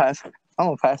 I'm a fast. I'm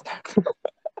a fast.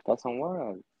 That's on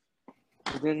what?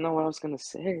 I didn't know what I was gonna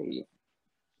say.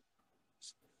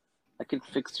 I could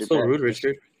fix your so back. rude,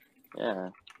 Richard. Yeah.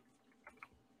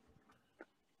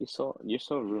 You're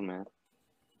so rude, man.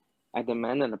 I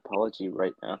demand an apology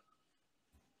right now.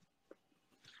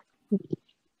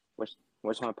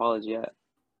 Where's my apology at?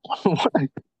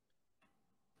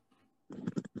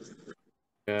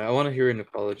 Yeah, I want to hear an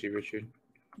apology, Richard,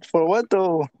 For what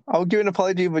though? I'll give an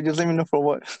apology, but just let me know for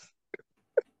what.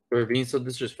 for being so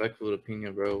disrespectful to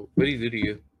Pina, bro. What do you do to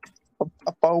you?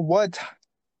 About what?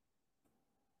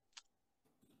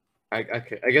 I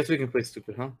guess we can play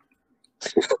stupid, huh?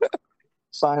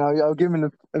 Fine, I'll give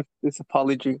him this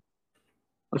apology.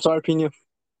 I'm sorry, Pina.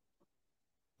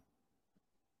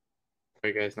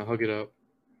 Alright, guys, now hug it out.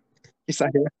 He's not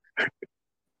here. I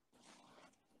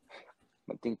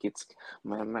think it's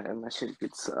my shit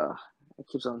gets it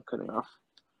keeps on cutting off.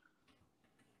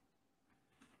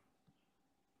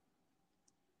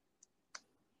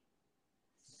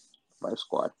 Life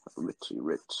Squad, Richie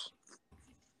Rich.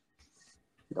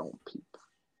 Don't peep.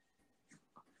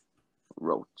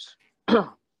 Roach. The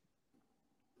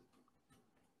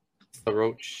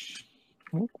roach.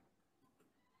 Hmm?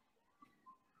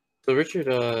 So, Richard,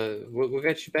 what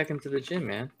got you back into the gym,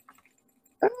 man?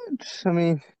 I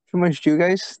mean, pretty much you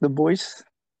guys, the boys.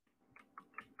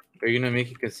 Are you gonna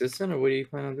make it consistent, or what do you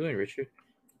plan on doing, Richard?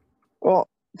 Well,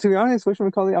 to be honest,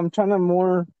 I'm trying to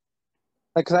more,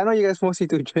 like, cause I know you guys mostly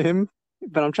do gym,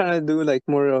 but I'm trying to do like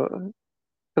more.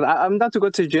 Cause I'm down to go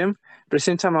to the gym, but at the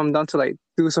same time, I'm down to like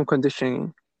do some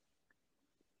conditioning.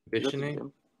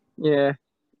 Conditioning? Yeah,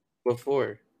 What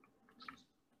for?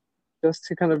 just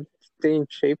to kind of stay in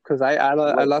shape. Cause I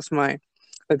lost my.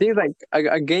 The thing is, like, I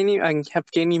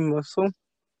have gaining muscle,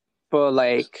 but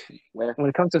like Where? when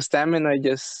it comes to stamina, I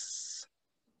just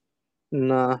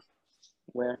nah.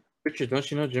 Where? Richard, don't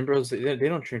you know gym bros? They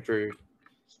don't train for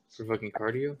fucking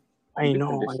cardio. I You do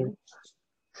know. conditioning?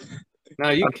 No,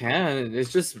 you can.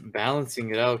 It's just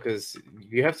balancing it out because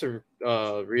you have to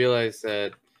realize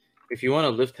that if you want to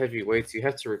lift heavy weights, you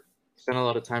have to spend a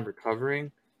lot of time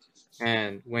recovering.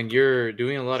 And when you're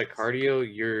doing a lot of cardio,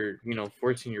 you're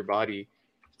forcing your body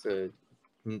to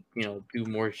do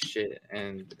more shit.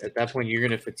 And at that point, you're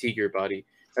gonna fatigue your body.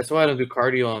 That's why I don't do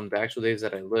cardio on the actual days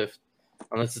that I lift,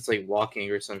 unless it's like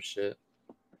walking or some shit.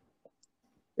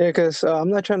 Yeah, cause I'm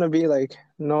not trying to be like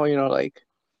like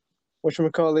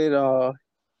whatchamacallit,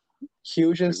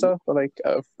 huge and stuff. But like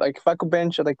if I could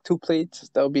bench like 2 plates,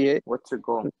 that'll be it. What's your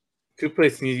goal? 2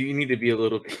 plates, you need to be a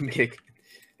little bit big.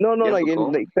 No, You have like a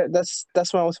goal?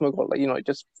 that's my ultimate goal. Like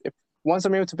just if once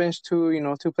I'm able to bench 2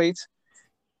 plates,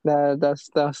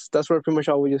 that's where pretty much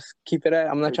I would just keep it at.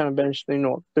 I'm not trying to bench 3,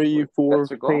 Wait, 4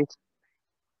 that's your goal? plates.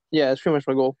 Yeah, that's pretty much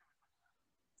my goal.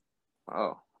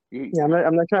 Oh, Yeah,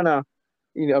 I'm not trying to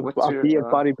What's your, be a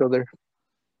bodybuilder.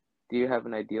 do you have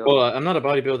an ideal? Well, I'm not a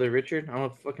bodybuilder, Richard. I'm a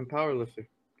fucking power lifter.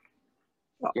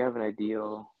 Do you have an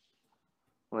ideal,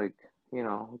 like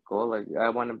goal? Like I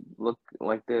want to look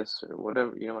like this or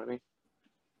whatever. You know what I mean?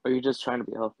 Or you're just trying to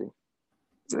be healthy?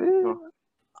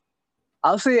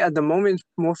 I'll say at the moment,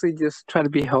 mostly just try to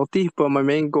be healthy, but my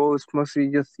main goal is mostly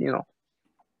just,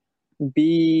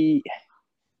 be,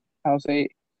 I'll say,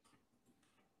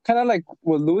 kind of like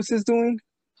what Lewis is doing.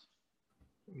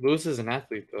 Lewis is an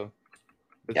athlete, though.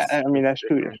 Yeah, I mean, that's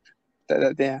true.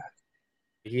 Yeah.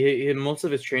 He most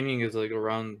of his training is like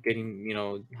around getting,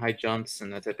 high jumps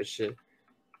and that type of shit.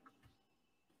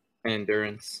 And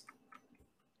endurance.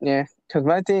 Yeah, because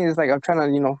my thing is, like, I'm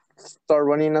trying to, start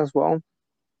running as well.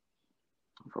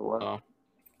 For what? Oh.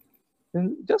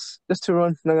 And just to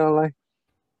run, not gonna lie.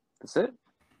 That's it?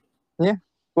 Yeah.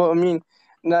 Well, I mean,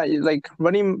 not like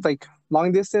running like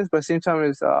long distance, but at the same time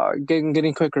is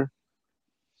getting quicker.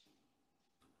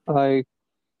 Like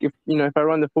if I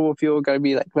run the football field, gotta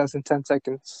be like less than 10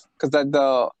 seconds. Cause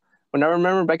when I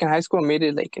remember back in high school, I made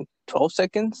it like in 12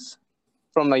 seconds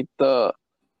from like the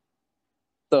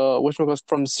which one goes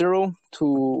from 0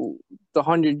 to the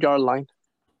 100-yard line.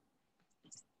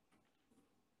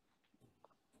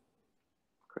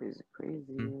 Crazy.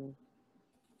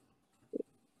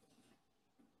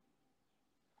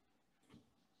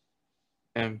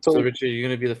 So Richard, you're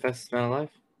gonna be the fastest man alive?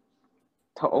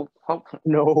 Oh.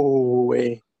 No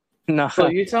way. No. So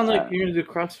you sound like you're gonna do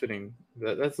CrossFitting.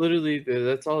 That's literally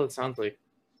that's all it sounds like.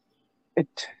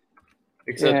 It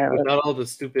except yeah without all the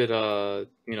stupid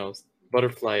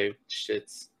butterfly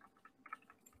shits.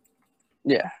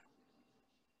 yeah.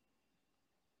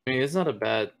 I mean, it's not a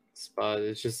bad spot.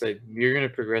 It's just like you're gonna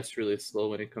progress really slow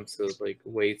when it comes to like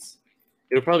weights.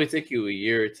 It'll probably take you a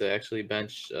year to actually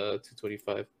bench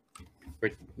 225, or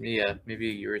yeah, maybe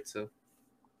a year or two.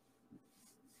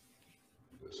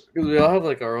 Because we all have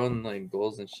like our own like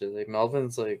goals and shit. Like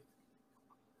Melvin's like,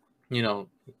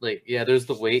 like yeah, there's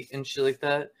the weight and shit like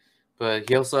that, but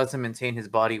he also has to maintain his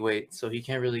body weight, so he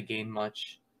can't really gain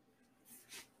much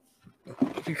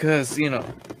because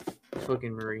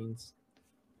fucking Marines.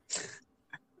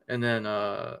 And then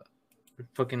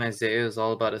fucking Isaiah is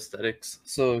all about aesthetics,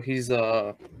 so he's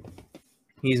more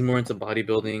into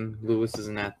bodybuilding. Lewis is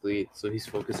an athlete, so he's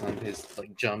focused on his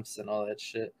like jumps and all that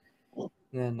shit. And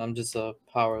then I'm just a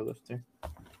power lifter,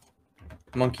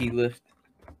 monkey lift.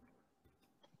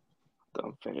 The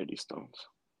Infinity Stones.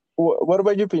 What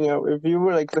about you, Pino? If you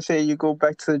were like, let's say you go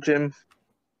back to the gym,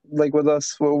 like with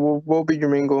us, what would be your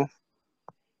main goal?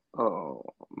 Oh,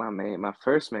 my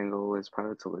first main goal is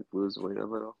probably to like lose weight a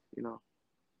little,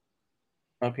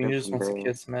 My opinion And just from wants to there,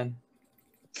 kiss men.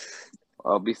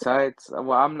 besides,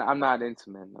 well, I'm not into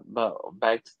men, but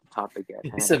back to the topic at He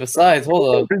hand. said, besides,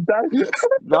 hold up.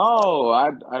 No,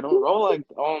 I don't roll like.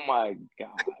 Oh my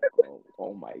god, bro.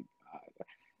 Oh my god.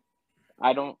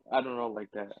 I don't roll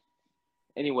like that.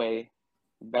 Anyway,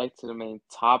 back to the main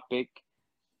topic.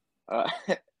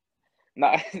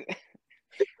 Not.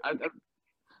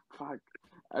 Fuck.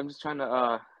 I'm just trying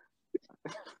to.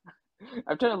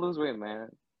 I'm trying to lose weight, man.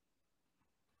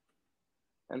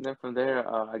 And then from there,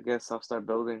 I guess I'll start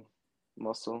building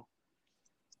muscle.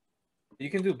 You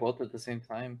can do both at the same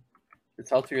time. It's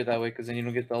healthier that way because then you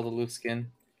don't get all the loose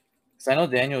skin. Because I know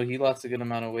Daniel, he lost a good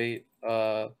amount of weight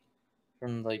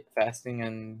from like fasting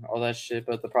and all that shit.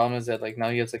 But the problem is that like now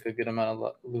he has like a good amount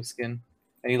of loose skin,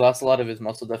 and he lost a lot of his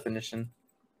muscle definition.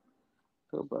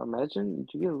 So, but imagine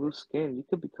you get loose skin, you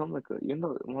could become like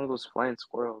one of those flying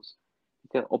squirrels.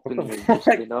 You can open What the your fuck?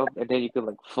 skin up, and then you could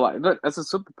like fly. Look, that's a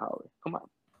superpower. Come on.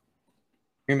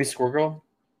 You're gonna be Squirrel Girl?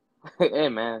 Hey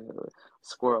man,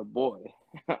 squirrel boy.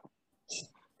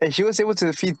 And she was able to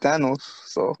defeat Thanos,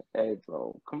 so Hey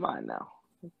bro, come on now.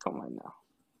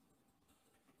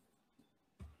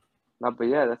 No, but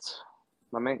yeah, that's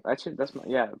my main. Actually,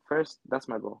 First, that's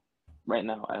my goal, right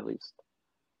now at least.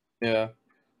 Yeah.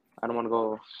 I don't want to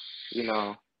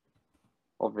go,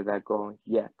 over that goal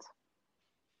yet.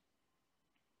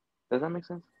 Does that make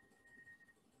sense?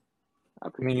 I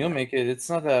mean, you'll make it. It's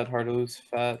not that hard to lose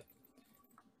fat.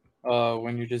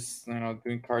 When you're just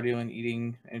doing cardio and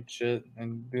eating and shit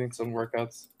and doing some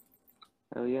workouts.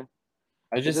 Hell yeah.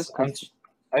 I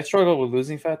struggle with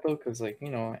losing fat though, because like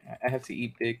I have to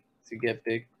eat big to get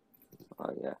big. Oh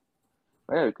yeah.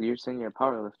 Yeah, you're saying you're a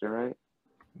power lifter, right?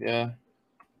 Yeah.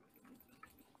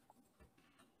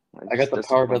 I got the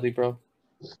power belly, bro.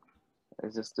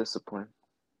 It's just discipline.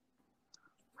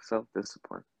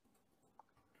 Self-discipline.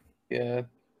 Yeah.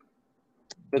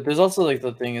 But there's also like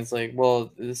the thing is like, well,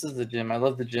 this is the gym. I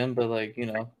love the gym, but like,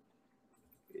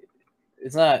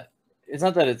 it's not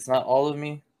that it's not all of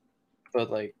me,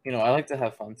 but like, I like to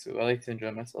have fun too. I like to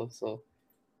enjoy myself, so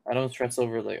I don't stress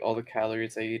over like all the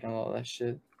calories I eat and all that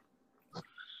shit.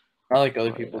 Not like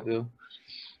other people do.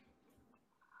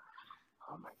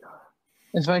 Oh my god.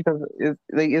 it's funny because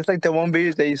it's like the one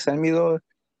video that you sent me though,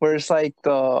 where it's like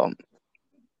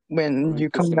when you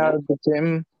come out of the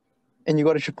gym and you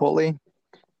go to Chipotle,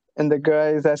 and the guy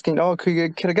is asking, "Oh, could I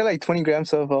get like 20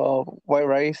 grams of white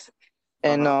rice?"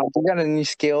 And they got a new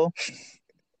scale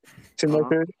to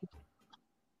measure.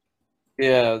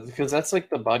 Yeah, because that's like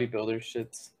the bodybuilder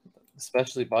shits.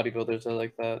 Especially bodybuilders are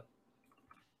like that.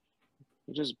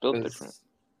 You just built different.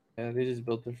 Yeah, they just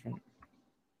built different.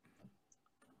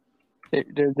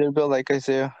 They're built like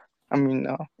Isaiah. I mean,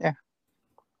 yeah.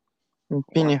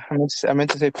 Pina. I meant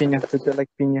to say Pina. They're like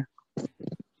Pina. So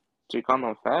you calling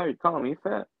them fat? You calling me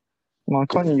fat? No, I'm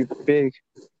calling you big.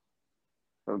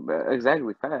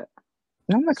 Exactly, fat.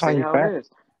 No, I'm not calling you fat. It is.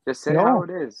 Just say how it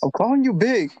is. I'm calling you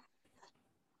big.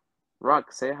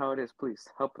 Rock, say how it is, please.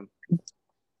 Help him.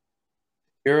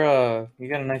 You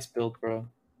got a nice build, bro.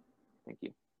 Thank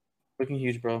you. Looking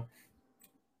huge, bro.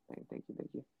 Thank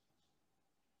you.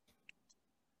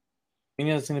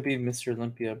 Pina's gonna be Mr.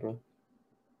 Olympia, bro.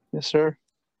 Yes, sir.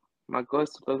 My goal is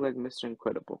to look like Mr.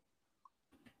 Incredible.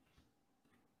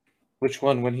 Which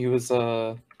one? When he was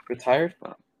retired?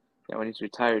 Yeah, when he's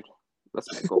retired.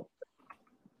 That's my goal.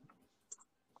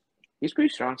 He's pretty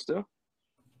strong still.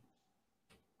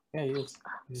 Yeah, he is.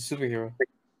 He's a superhero.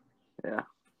 Yeah.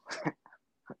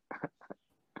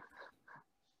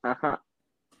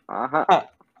 Uh-huh.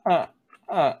 Uh,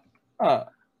 uh, uh,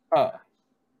 uh.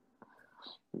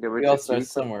 Get We all Richard, start can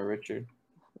somewhere, Richard.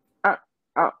 uh,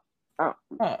 uh. Uh,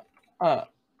 uh.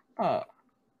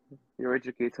 Yo,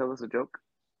 Richard, can you tell us a joke?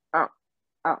 Uh.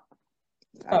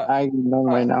 I know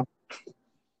right now.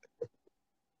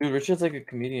 Dude, Richard's like a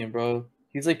comedian, bro.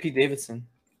 He's like Pete Davidson.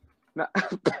 No.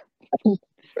 It's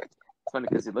funny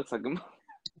because he looks like him.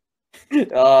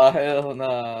 Hell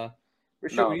nah.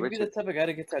 Richard, No, will you be the Richard. type of guy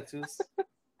to get tattoos?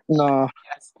 No,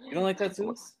 Yes. You don't like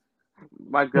tattoos?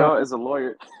 My girl is a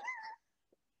lawyer.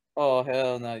 Oh,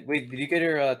 hell no. Wait, did you get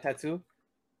her tattoo?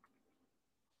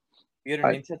 You get her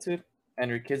I- name tattooed? And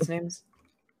her kids' names?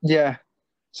 yeah,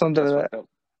 something That's like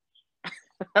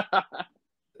that. fucked up.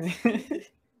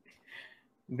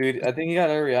 Dude, I think he got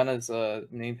Ariana's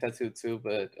name tattooed too,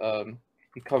 but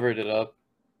he covered it up.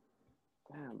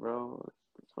 Damn, bro.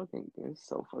 It's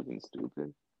so fucking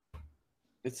stupid.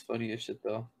 It's funny as shit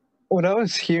though. What I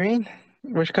was hearing,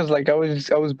 which because like I was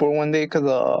bored one day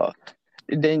because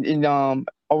then I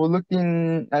was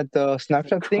looking at the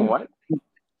Snapchat thing. What?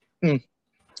 I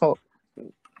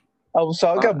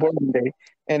got bored one day,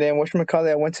 and then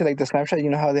whatchamacallit, I went to like the Snapchat. You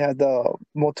know how they had the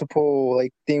multiple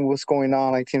like thing what's going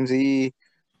on, like TMZ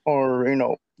or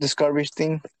Discovery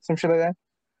thing, some shit like that.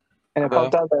 And it Yeah.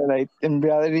 popped out that like in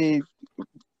reality,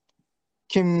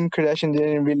 Kim Kardashian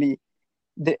didn't really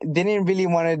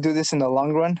want to do this in the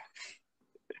long run.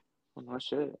 Oh,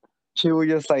 shit. She was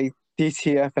just like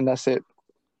DTF, and that's it.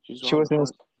 She's She wrong.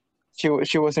 wasn't.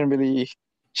 She wasn't really.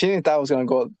 She didn't thought it was gonna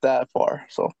go that far.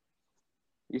 So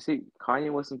You see,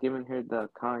 Kanye wasn't giving her the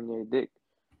Kanye dick.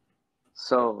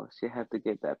 So she had to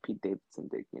get that Pete Davidson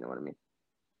dick, you know what I mean?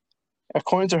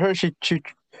 according to her, she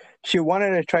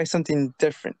wanted to try something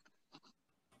different.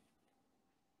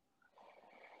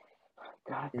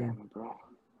 God damn it, bro.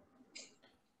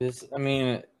 I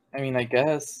mean, I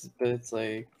guess, but it's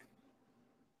like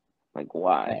Like, I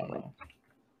why? don't Like, know.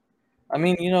 I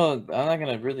mean, I'm not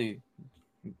gonna really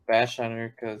bash on her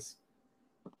because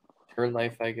her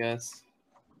life, I guess.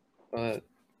 But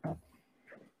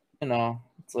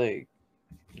it's like,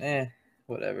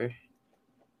 whatever.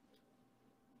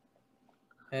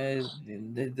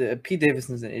 Pete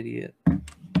Davidson's an idiot,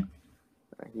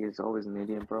 he is always an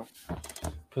idiot, bro.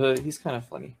 but he's kind of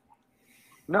funny.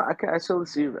 No, I can actually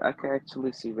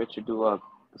see Richard do a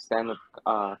stand-up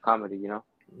comedy, you know?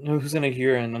 Who's gonna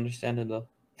hear and understand it though?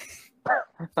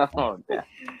 Oh, damn.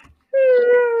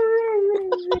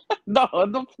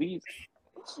 No, please.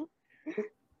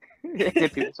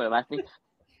 People start laughing.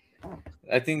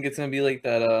 I think it's gonna be like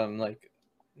that.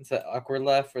 It's that awkward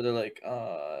laugh where they're like,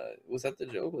 "Was that the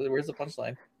joke? Where's the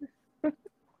punchline?"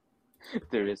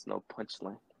 There is no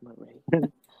punchline. Am I right?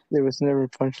 There was never a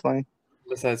punchline.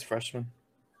 Besides freshman.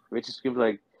 Richard's gonna be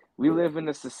like, we live in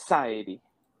a society.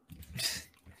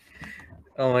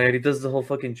 Oh my god, he does the whole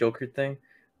fucking Joker thing.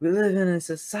 We live in a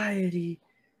society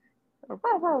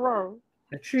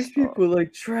that treats people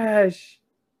like trash.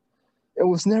 It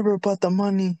was never about the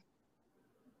money.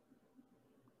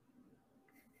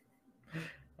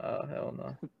 Oh hell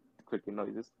no. Clicking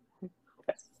noises.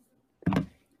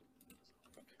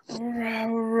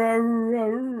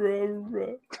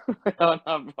 Oh,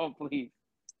 no, bro, please.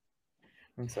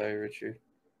 I'm sorry, Richard.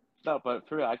 No, but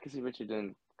for real, I can see Richard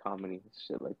doing comedy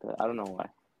shit like that. I don't know why.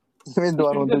 Even though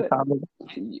I don't do Good at-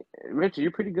 comedy. Richard,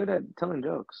 you're pretty good at telling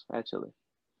jokes, actually.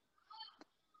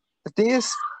 The thing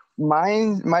is,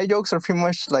 my jokes are pretty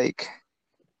much like,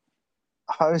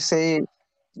 how to say,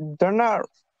 they're not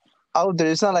out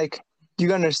there. It's not like you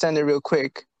can understand it real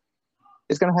quick.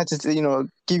 It's gonna have to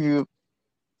give you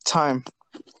time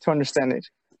to understand it.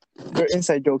 They're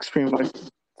inside jokes pretty much.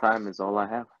 Time is all I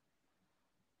have.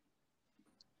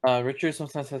 Richard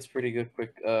sometimes has pretty good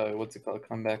quick what's it called,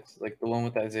 comebacks, like the one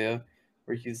with Isaiah,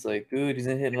 where he's like, dude, he's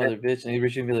gonna hit another bitch, and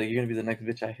Richard gonna be like, you're gonna be the next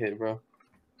bitch I hit, bro.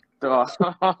 Oh,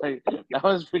 that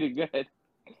was pretty good.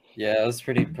 Yeah, I was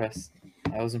pretty impressed.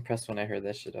 I was impressed when I heard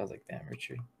that shit. I was like, damn,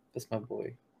 Richard, that's my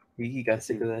boy. He got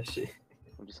sick of that shit.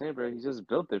 I'm just saying, bro, he's just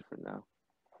built different now.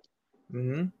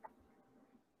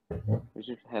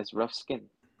 Richard has rough skin.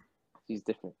 He's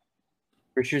different.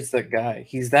 Richard's that guy.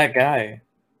 He's that guy.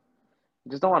 You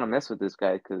just don't want to mess with this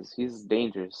guy because he's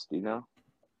dangerous, you know?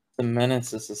 The menace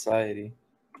to society.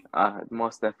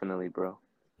 Most definitely, bro.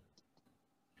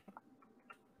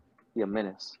 He a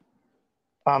menace.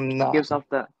 No. He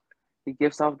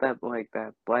gives off that like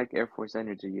that Black Air Force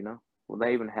energy, you know? Without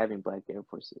even having Black Air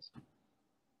Forces.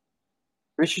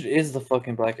 Richard is the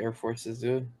fucking Black Air Forces,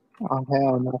 dude. Oh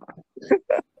hell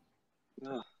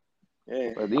no.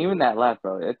 Hey, But even that laugh,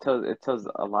 bro, it tells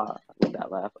a lot with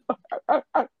that laugh.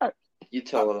 you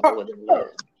tell a whole other laugh.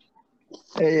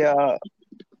 Hey,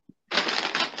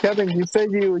 Kevin, you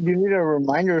said you need a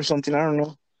reminder or something. I don't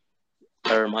know.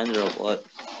 A reminder of what?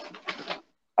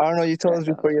 I don't know. You told us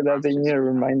before you left that you need a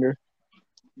reminder.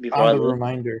 Before I I'm the leave,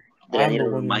 reminder. did I I'm need the a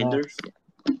one who reminder? knocks.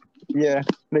 Yeah,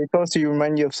 they told us to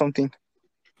remind you of something.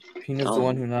 Peanut's the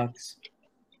one who knocks.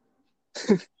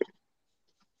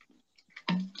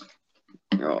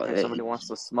 Oh, If somebody wants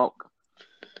to smoke.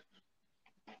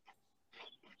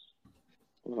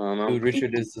 I don't know. Dude,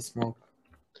 Richard is the smoke.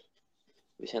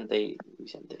 Vicente.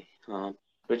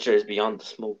 Richard is beyond the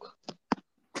smoke.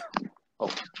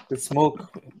 The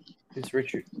smoke is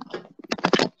Richard.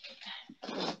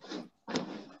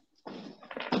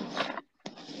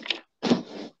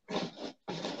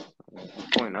 What's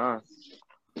going on?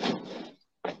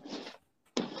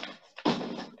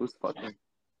 Who's fucking?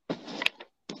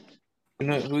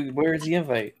 Where is the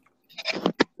invite?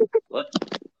 What?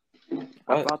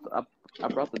 I What?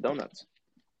 brought the donuts.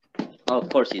 Oh, of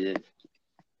course he did.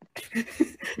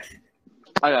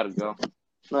 I gotta go.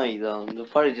 No, you don't. The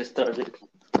party just started.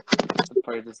 The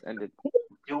party just ended.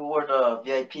 You were the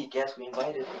VIP guest we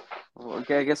invited.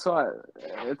 Okay, guess what?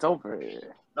 It's over.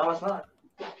 No, it's not.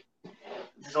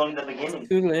 This is only the beginning.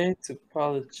 Too late to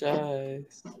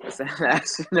apologize. Is that an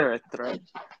action or a threat?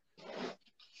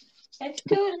 It's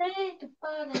too late to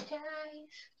apologize.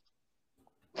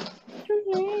 Too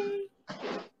late.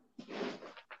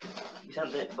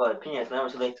 Vicente, but Pina, it's never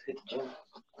too late to hit the gym.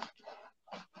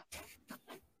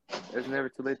 It's never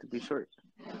too late to be short.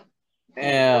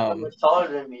 Damn. You're taller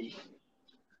than me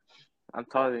I'm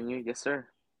taller than you, yes sir.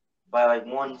 by like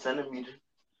 1 centimeter.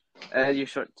 And you're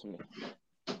short to me.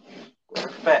 You're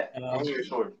fat. Yeah. And you're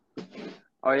short.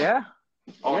 Oh yeah?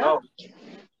 Oh Yeah. no.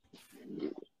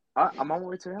 I'm on my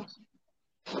way to the house.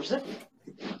 What's it?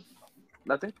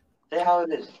 Nothing? Say how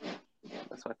it is.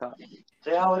 That's what I thought.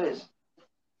 Say how it is.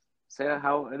 Say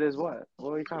how it is what?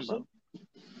 What are you talking about?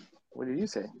 What did you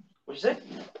say? What'd you say?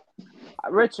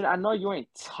 Richard, I know you ain't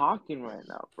talking right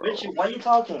now, bro. Richard, why are you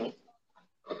talking?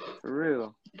 For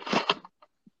real.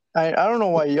 I don't know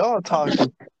why y'all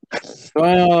talking.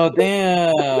 Oh,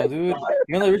 damn, dude. You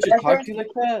gonna let Richard talk to you like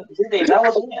that? If that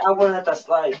was me, I wouldn't let that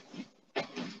slide.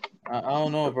 I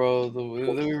don't know, bro. The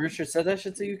way Richard said that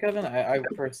shit to you, Kevin, I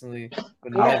personally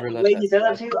would Yeah, never the let way that he said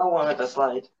that slide. to you, I wouldn't let that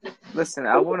slide. Listen,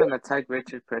 I wouldn't attack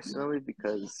Richard personally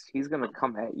because he's gonna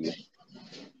come at you.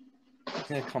 He's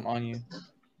gonna come on you.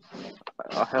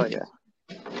 Oh hell yeah.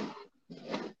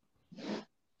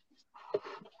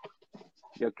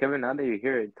 Yo, Kevin, now that you're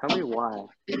here, tell me why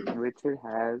Richard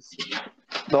has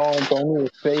Don't even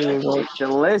say it. Bro.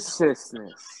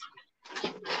 deliciousness,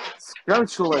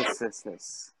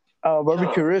 scrumptiousness.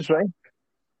 Barbecue ribs, right?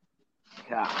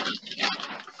 God.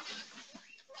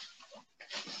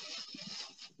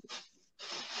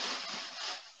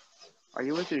 Are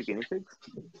you with your guinea pigs?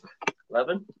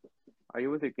 11? Are you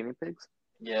with your guinea pigs?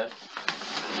 Yeah.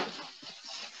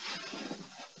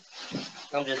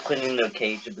 I'm just cleaning the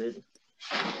cage a bit.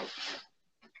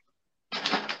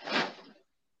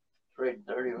 Very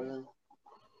dirty, man.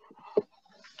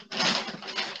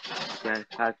 Yeah,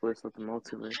 calculus with the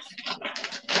multiverse.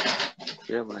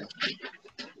 Yeah, man.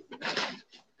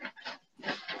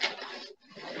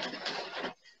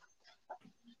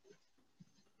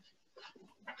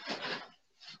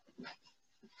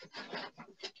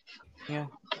 Yeah.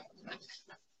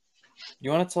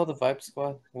 You want to tell the Vibe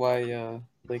Squad why, you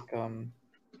like a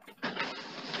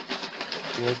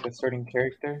certain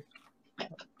character,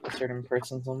 a certain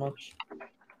person so much?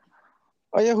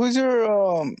 Oh yeah, who's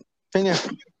your Pena?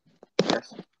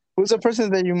 Yes. Who's the person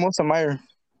that you most admire?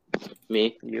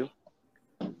 Me? You?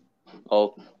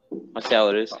 Oh, I say how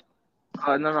it is.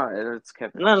 No, it's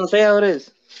Kevin. No, say how it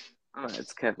is. No,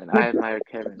 it's Kevin. I admire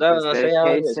Kevin. No, His say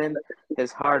how it is. dedication,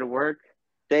 his hard work,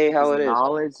 Say how his it is.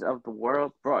 knowledge of the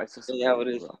world, bro. It's just Say how it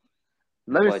amazing, is. bro.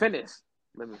 Let me What? finish.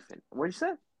 What'd you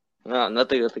say? No,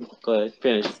 nothing. Go ahead,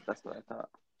 finish. That's what I thought.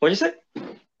 What'd you say?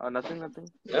 Oh, nothing.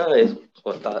 No, it's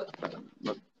what I thought.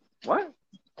 What?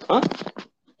 Huh? That's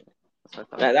what I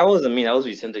thought. That wasn't me. That was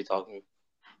Vicente talking.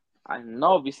 I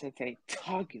know Vicente ain't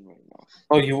talking right now.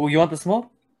 Oh, you want the smoke?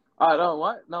 Oh, no,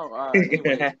 what? No,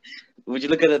 anyway. Would you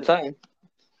look at the time?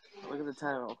 Look at the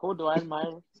time. Who do I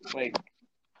admire?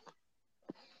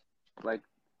 Like,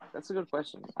 that's a good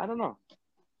question. I don't know.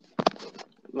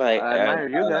 Like I admire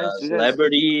you guys. a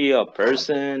celebrity, a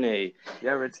person,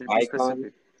 Yeah, Richard, be icon.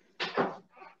 specific.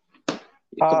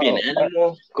 It could be an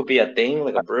animal. Could be a thing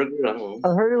like a burger. I don't know.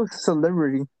 I heard it was a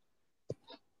celebrity.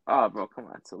 Oh, bro, come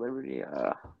on, celebrity.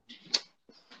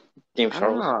 James I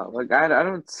don't Charles. know. Like, I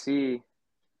don't see.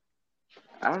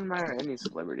 I don't admire any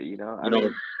celebrity. You know, You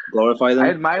don't glorify I them.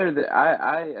 admire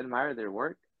I admire their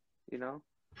work. You know,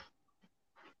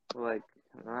 like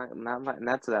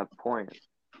Not to that point.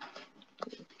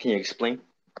 Can you explain?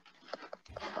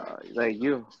 Like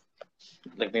you,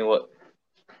 Like me what?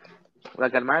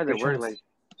 like I admire the Which work. ones?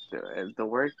 Like the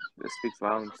work that speaks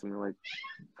volumes to me. Like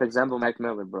for example, Mac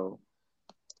Miller, bro.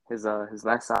 His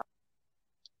last song,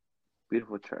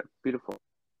 beautiful track, beautiful.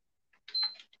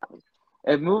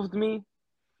 It moved me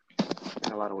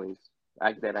in a lot of ways.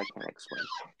 That I can't explain.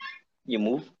 You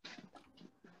move?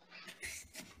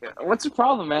 What's your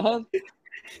problem, man?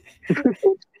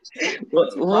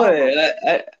 What? your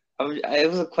What? problem? It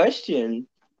was a question.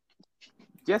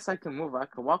 Yes, I can move. I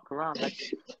can walk around.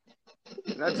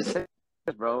 Not just say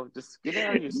it, bro. Just get it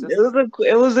out of your system.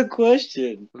 It was a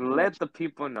question. Let the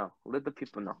people know. Let the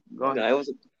people know. Go No, ahead.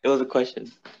 it was a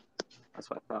question. That's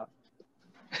what I thought.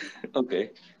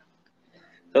 Okay.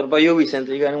 What about you,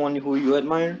 Vicente? You got anyone who you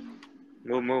admire?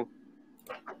 Move.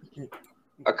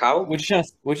 A cow? What you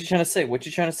trying to say? What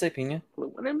you trying to say, Pina?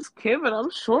 Look, my name is Kevin. I'm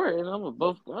short and I'm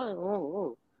above guy.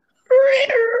 Oh.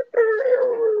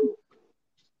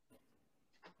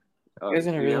 You guys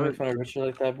gonna you really ever- make fun of Richard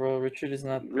like that, bro? Richard is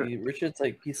not. Richard's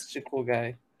like he's such a cool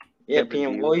guy. Yeah, Kevin, Pina,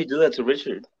 why would you do that to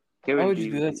Richard? Kevin, Why would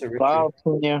you do that to Richard? Wow,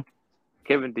 Pina.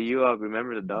 Kevin, do you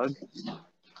remember the dog?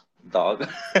 Dog.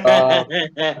 Uh,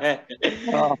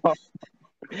 Oh,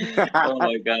 Oh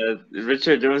my god.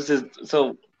 Richard, there was this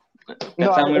so that no,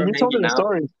 time we were you told hanging me the out.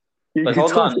 story. You But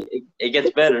hold told on, it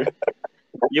gets better.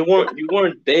 You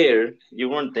weren't there. You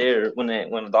weren't there when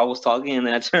the dog was talking, and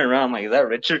then I turned around, I'm like, is that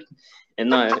Richard?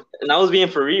 And I was being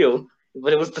for real,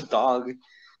 but it was the dog.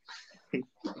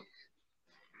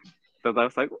 So I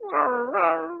was like,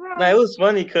 No, it was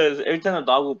funny because every time the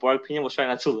dog would bark, Pina was trying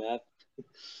not to laugh.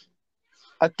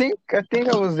 I think I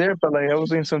was there, but like I was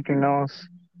doing something else.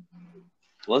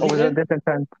 Was Or he was it a there? different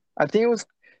time? I think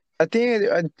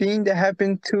that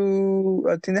happened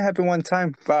one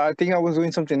time, but I think I was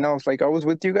doing something else. Like I was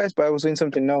with you guys, but I was doing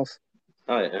something else.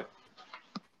 Oh yeah.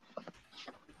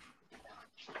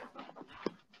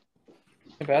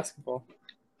 basketball.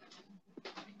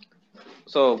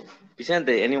 So,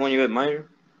 Vicente, anyone you admire?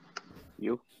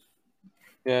 you.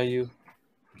 Yeah, you're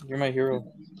my hero.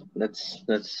 That's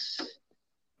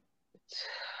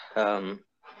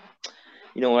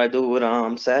you know what I do when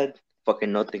I'm sad?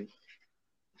 Fucking nothing.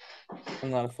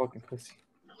 I'm not a fucking pussy.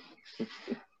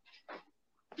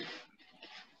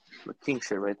 The king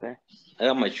shit right there. I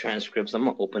got my transcripts. I'm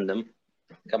gonna open them.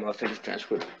 Got my favorite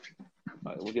transcript.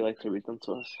 Would you like to read them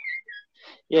to us?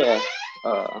 Yeah.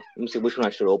 Let me see which one I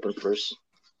should open first.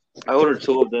 I ordered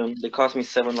 2 of them. They cost me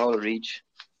 $7 each,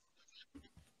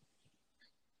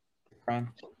 Fine.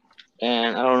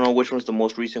 and I don't know which one's the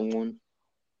most recent one.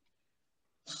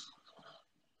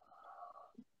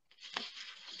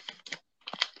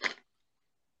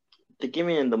 They give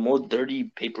me in the most dirty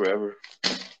paper ever.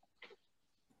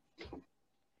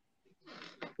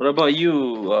 What about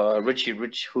you, Richie?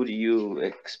 Rich, who do you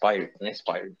inspired?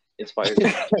 Inspired. Richard,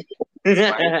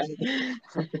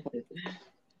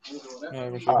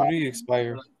 who do you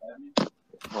expire?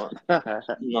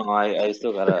 No, I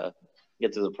still gotta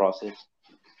get through the process.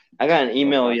 I got an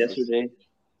email process? yesterday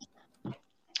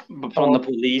from the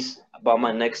police about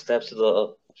my next steps to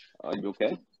the. Are you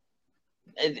okay?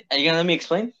 Are you gonna let me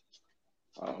explain?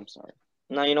 Oh, I'm sorry.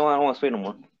 No, you know what? I don't want to explain no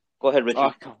more. Go ahead, Richard.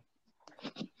 Oh, come.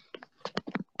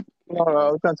 No,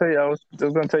 I was gonna tell you. I was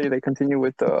gonna tell you they continue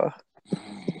with what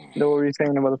were you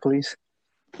saying about the police?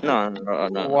 No.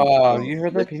 Wow, you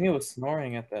heard that Pina was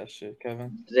snoring at that shit,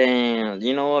 Kevin. Damn,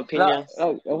 you know what, Pina?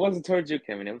 No, it wasn't towards you,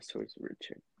 Kevin. It was towards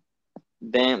Richard.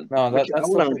 Damn. No, Richard, that's I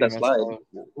still wouldn't pretty let that messed slide. up.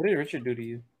 What did Richard do to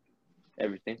you?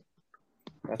 Everything.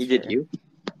 That's He did fair. you.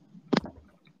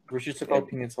 Richard took all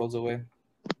Pina's holes away.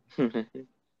 Kevin,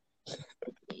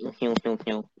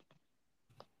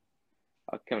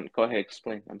 go ahead.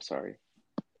 Explain. I'm sorry.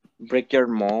 Brickyard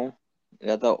Mall. I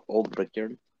got the old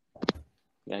Brickyard.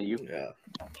 Yeah, you. Yeah.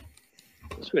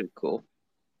 It's pretty cool.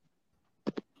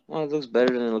 Well, it looks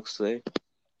better than it looks today.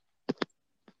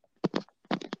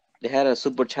 They had a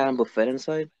Super China buffet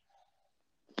inside.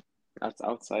 That's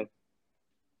outside.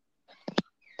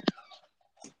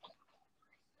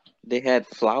 They had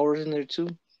flowers in there too.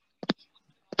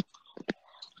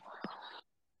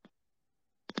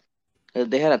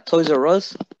 They had a Toys R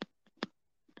Us.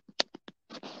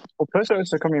 Well, Toys R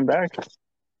Us are coming back.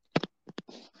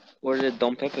 Where did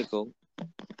Don Pepe go?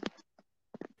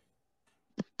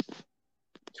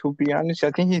 To be honest,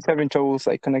 I think he's having troubles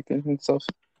like connecting himself.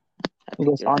 He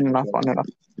goes on and off.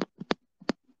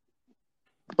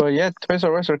 But yeah, Toys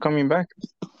R Us are coming back.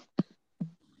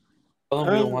 Tell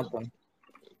them we don't want them.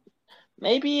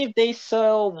 Maybe if they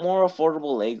sell more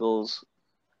affordable Legos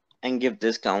and give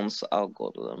discounts, I'll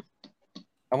go to them.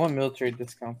 I want military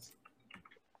discounts.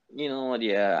 You know what?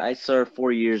 Yeah, I served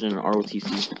 4 years in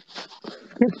ROTC.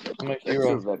 I'm a That's your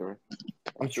hero. veteran.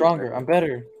 I'm stronger. I'm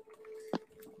better.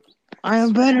 I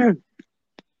am better.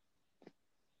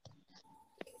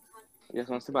 You guys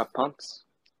want to see my pumps?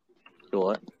 You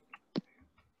what?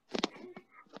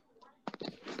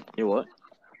 You what?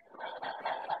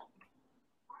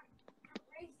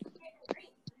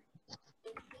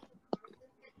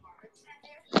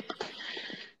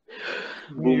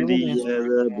 Boom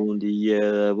the boom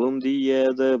the boom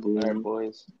the boom. Alright,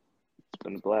 boys. It's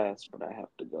been a blast, but I have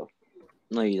to go.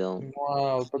 No, you don't.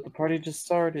 Wow, but the party just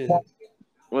started.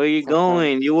 Where are you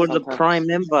going? You were the prime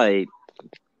invite.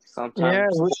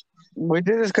 Sometimes, Yeah, we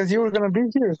did this because you were gonna be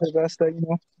here. So that's that, you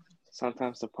know.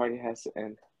 sometimes the party has to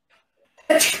end.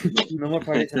 No more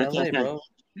parties in LA, bro.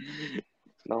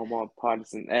 No more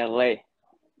parties in LA.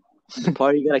 The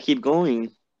party gotta keep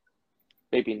going.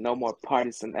 Baby, no more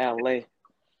parties in LA.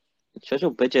 Shut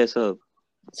your bitch ass up.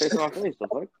 Say it to my face, the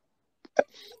fuck?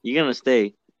 You're gonna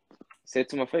stay. Say it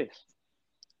to my face.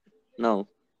 No.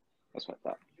 That's what I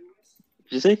thought.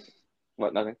 Did you say?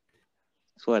 What, nothing?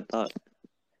 That's what I thought.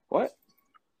 What?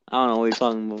 I don't know what you're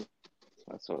talking about.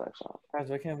 That's what I thought. Guys,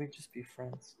 why can't we just be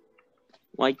friends?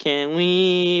 Why can't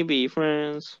we be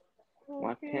friends?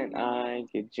 Why can't I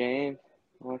get James?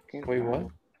 Why can't Wait, I? what?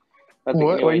 Nothing,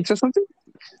 What? anyway. You said something?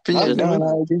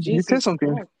 Nothing. You Jesus said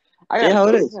something. Christ. I Say gotta how go.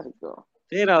 it is. I gotta go.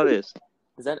 Say it how it is.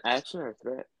 Is that action or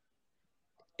threat?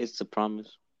 It's a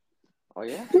promise. Oh,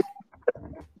 yeah?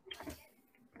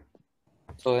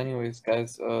 So, anyways,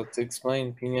 guys, to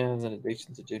explain, Pina has an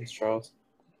addiction to James Charles.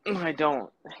 I don't.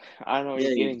 I don't know where Yeah,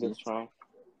 you're you getting do. this from.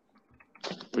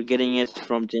 We're getting it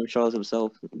from James Charles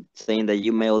himself, saying that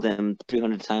you mailed him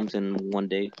 300 times in one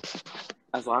day.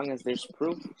 As long as there's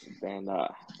proof, then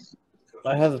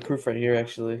I have the proof right here,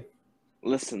 actually.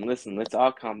 listen, let's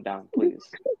all calm down, please.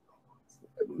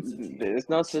 There's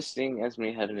no such thing as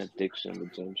me having an addiction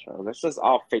with James Charles. This is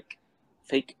all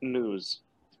fake news.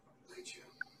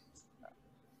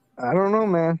 I don't know,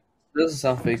 man. Doesn't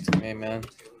sound fake to me, man.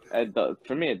 It does,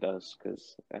 for me, it does,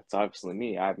 because that's obviously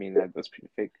me. I mean, that's pretty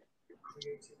fake.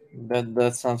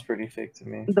 That sounds pretty fake to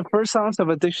me. The first sounds of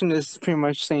addiction is pretty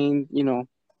much saying, you know,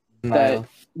 Denial. that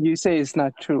you say it's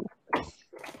not true.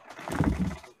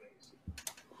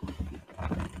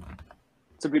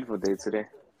 It's a beautiful day today.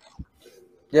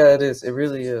 Yeah, it is. It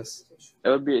really is. It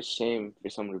would be a shame for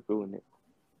someone to ruin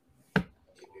it.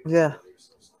 Yeah.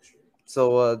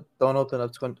 So, don't open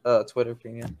up Twitter,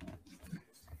 Pina.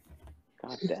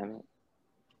 God damn it.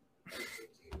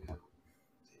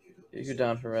 You're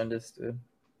down horrendous, dude.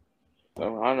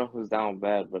 Well, I don't know who's down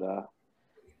bad, but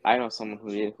I know someone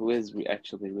who is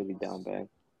actually really down bad.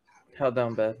 How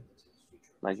down bad?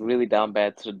 Like, really down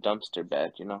bad to the dumpster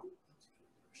bad, you know?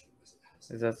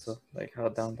 Is that so? Like, how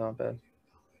down bad?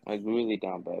 Like, really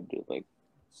down bad, dude. Like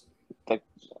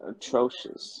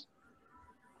atrocious.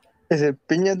 Is it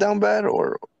Pina down bad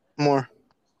or more?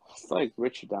 It's like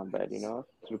Richard down bad, you know?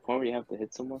 To the point where you have to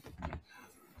hit someone.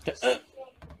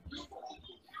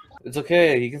 It's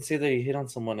okay. He can say that he hit on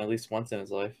someone at least once in his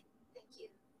life.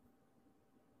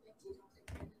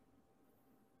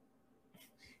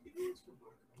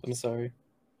 I'm sorry.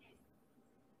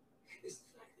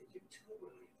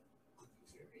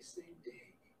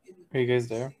 Are you guys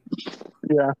there?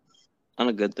 Yeah, On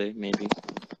a good day, maybe.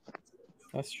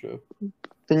 That's true.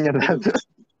 Pina left.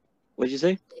 What'd you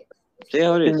say? Say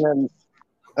how it is. Pina,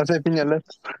 I said Pina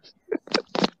left.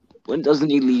 When doesn't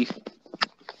he leave?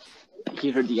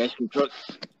 He heard the ice cream truck.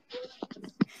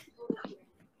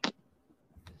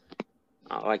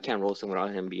 Oh, I can't roast him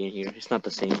without him being here. It's not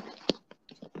the same.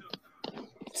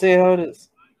 Say how it is.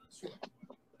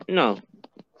 No.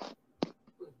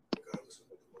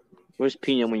 Where's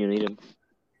Pina when you need him?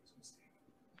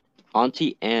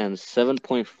 Auntie Anne,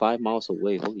 7.5 miles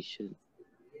away. Holy shit.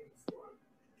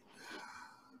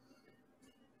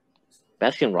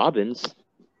 Baskin Robbins.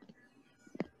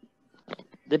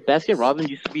 Did Baskin Robbins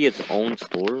used to be its own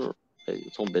store, like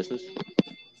its own business?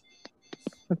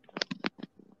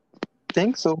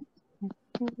 Think so.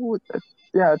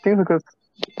 Yeah, I think so. Because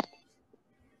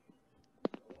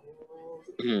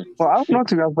well, I don't know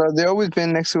to be honest, but they always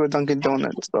been next to a Dunkin'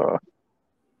 Donuts. So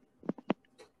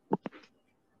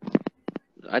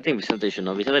I think Vicente should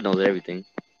know. Vicente knows everything.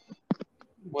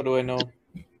 What do I know?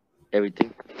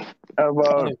 Everything.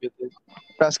 about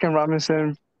Baskin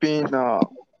Robinson being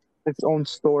its own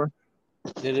store.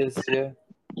 It is, yeah.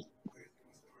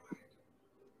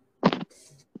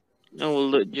 Oh, well,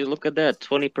 look, you look at that,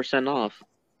 20% off.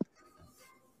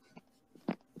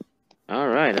 All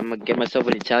right, I'm gonna get myself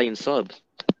an Italian sub.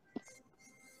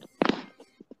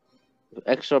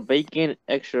 extra bacon,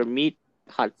 extra meat,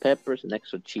 hot peppers, and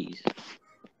extra cheese.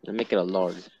 And make it a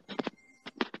large.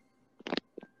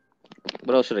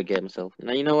 What else should I get myself?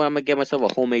 Now you know what? I'm gonna get myself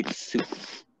a homemade soup.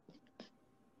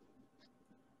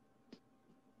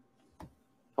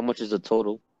 How much is the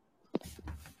total?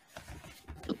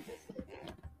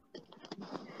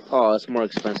 Oh, it's more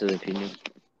expensive than Pino.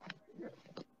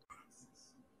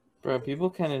 Bro, people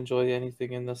can't enjoy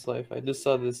anything in this life. I just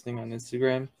saw this thing on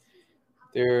Instagram.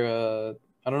 They're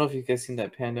I don't know if you guys seen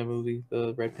that panda movie,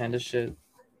 the Red Panda shit.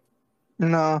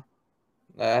 No.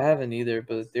 I haven't either,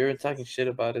 but they were talking shit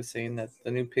about it, saying that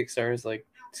the new Pixar is like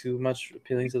too much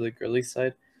appealing to the girly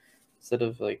side instead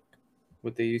of like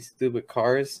what they used to do with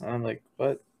Cars. And I'm like,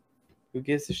 what? Who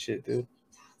gives a shit, dude?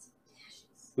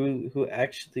 Who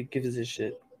actually gives a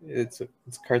shit? It's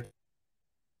cartoon.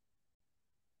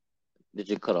 Did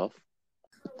you cut off?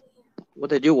 What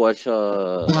did you watch,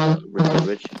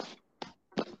 Rich?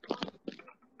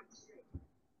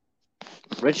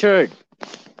 Richard,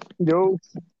 Yo,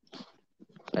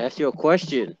 I asked you a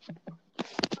question.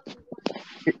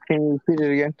 can you repeat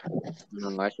it again?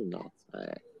 No, actually, no.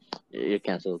 You're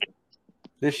canceled.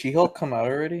 Did She-Hulk come out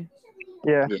already?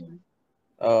 Yeah. Yeah.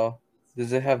 Oh,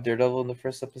 does it have Daredevil in the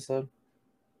first episode?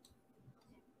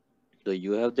 Do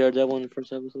you have Daredevil in the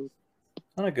first episode?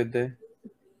 On a good day.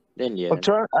 Then yeah.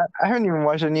 I haven't even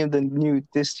watched any of the new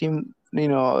this team,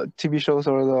 TV shows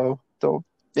or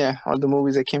the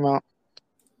movies that came out.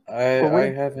 I Well,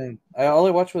 I haven't. All I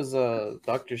watched was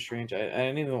Doctor Strange. I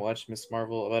didn't even watch Miss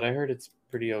Marvel, but I heard it's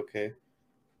pretty okay.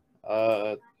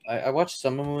 I watched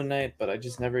some of Moon Knight, but I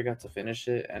just never got to finish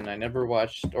it, and I never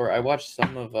watched, or I watched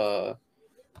some of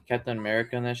Captain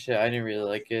America and that shit. I didn't really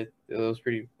like it. It was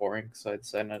pretty boring, so I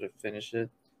decided not to finish it.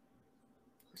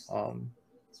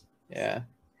 Yeah,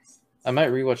 I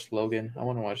might rewatch Logan. I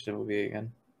want to watch the movie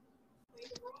again.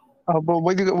 But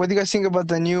what do you guys think about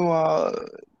the new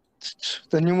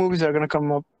movies that are gonna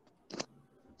come up?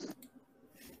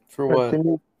 For Like what? the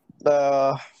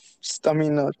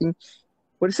new,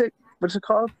 what is it? What's it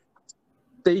called?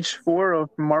 Stage 4 of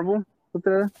Marvel. What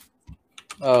the?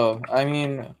 Oh, I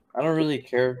mean, I don't really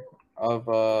care of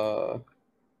a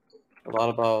lot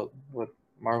about what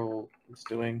Marvel is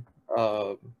doing.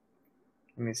 Let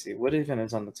me see. What even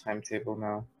is on the timetable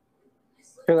now?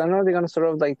 Because I know they're gonna start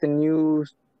off like the new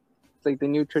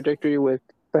trajectory with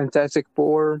Fantastic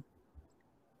Four,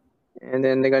 and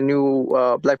then they got new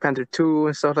Black Panther 2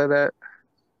 and stuff like that.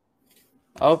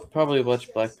 I'll probably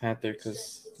watch Black Panther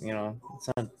because it's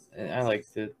not. I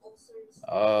liked it.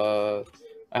 I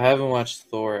haven't watched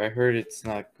Thor. I heard it's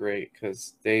not great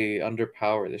because they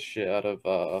underpower the shit out of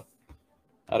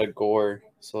Gore.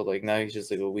 So like now he's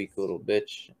just like a weak little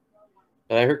bitch.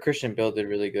 But I heard Christian Bale did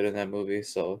really good in that movie,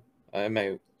 so I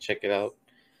might check it out.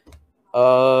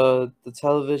 The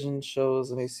television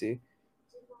shows. Let me see.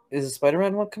 Is the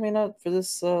Spider-Man one coming out for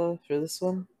this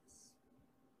one?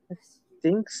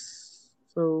 Thinks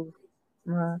so.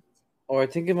 Or I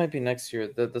think it might be next year.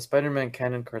 The Spider-Man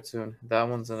canon cartoon. That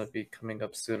one's gonna be coming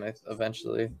up soon.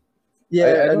 Eventually.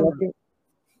 Yeah,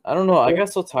 I don't know. I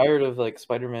got so tired of like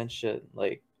Spider-Man shit.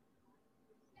 Like,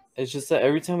 it's just that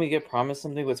every time we get promised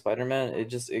something with Spider-Man,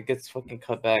 it gets fucking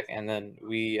cut back, and then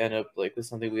we end up like with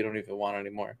something we don't even want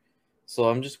anymore. So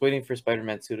I'm just waiting for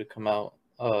Spider-Man 2 to come out.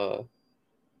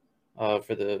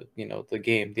 For the the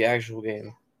game, the actual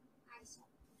game.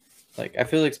 Like I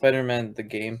feel like Spider-Man the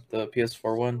game, the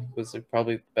PS4 one, was like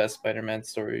probably the best Spider-Man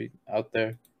story out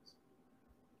there.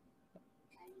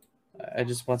 I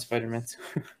just want Spider-Man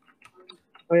 2.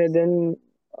 Oh yeah, then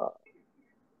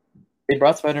They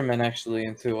brought Spider-Man actually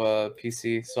into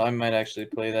PC, so I might actually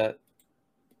play that.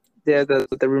 yeah, the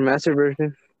remastered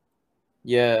version.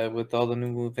 Yeah, with all the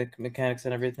new mechanics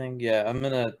and everything. Yeah,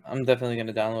 I'm definitely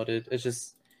gonna download it. It's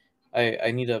just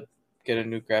I need to get a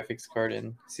new graphics card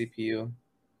and CPU,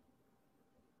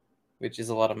 which is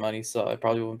a lot of money, so I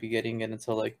probably won't be getting it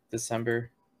until like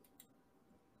December.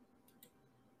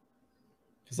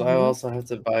 Because I also have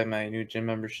to buy my new gym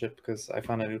membership because I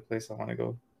found a new place I want to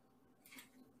go.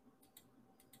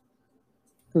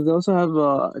 Because they also have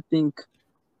I think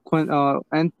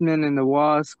Ant-Man and the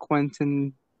Wasp,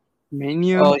 Quantum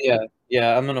Mania. Oh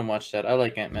yeah, I'm gonna watch that. I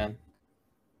like Ant-Man.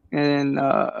 And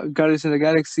Guardians of the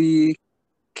Galaxy,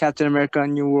 Captain America: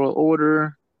 New World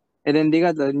Order, and then they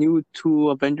got the new 2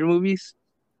 Avenger movies,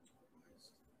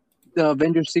 the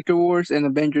Avengers: Secret Wars and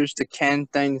Avengers: The Kang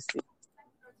Dynasty.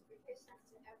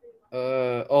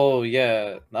 Oh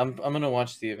yeah, I'm gonna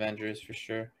watch the Avengers for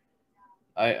sure.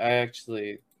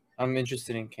 I'm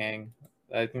interested in Kang.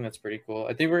 I think that's pretty cool.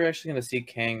 I think we're actually gonna see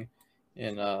Kang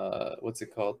in what's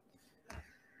it called?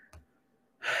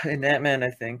 In Ant-Man, I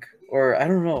think, or I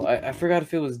don't know. I forgot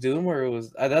if it was Doom or it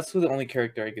was. That's who the only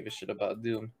character I give a shit about.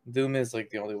 Doom. Doom is like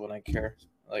the only one I care.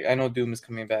 Like I know Doom is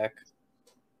coming back.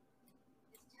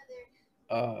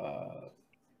 Uh,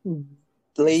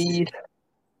 Blade.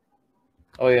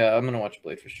 oh yeah, I'm gonna watch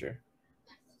Blade for sure.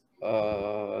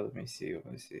 Let me see.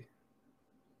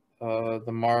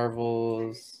 The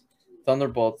Marvels,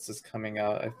 Thunderbolts is coming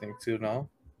out, I think too. No,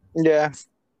 Yeah.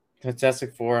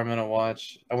 Fantastic Four. I'm gonna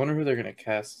watch. I wonder who they're gonna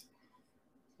cast.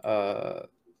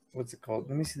 What's it called?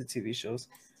 Let me see the TV shows.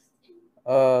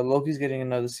 Loki's getting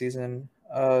another season.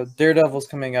 Daredevil's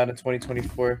coming out in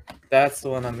 2024. That's the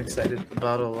one I'm excited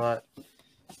about a lot.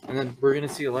 And then we're gonna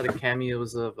see a lot of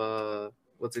cameos of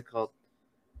what's it called?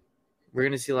 We're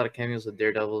gonna see a lot of cameos of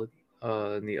Daredevil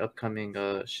in the upcoming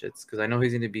shits, because I know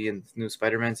he's gonna be in the new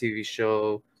Spider-Man TV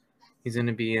show. He's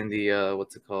gonna be in the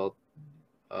what's it called?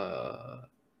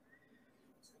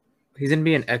 He's gonna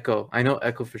be in Echo. I know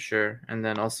Echo for sure, and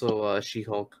then also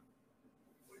She-Hulk.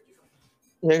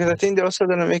 Yeah, because I think they're also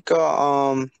gonna make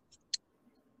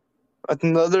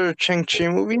another Shang-Chi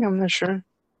movie. I'm not sure.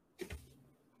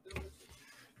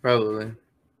 Probably.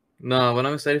 No, what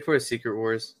I'm excited for is Secret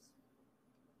Wars.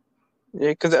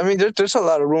 Yeah, because I mean, there's a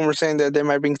lot of rumors saying that they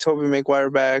might bring Tobey Maguire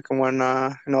back and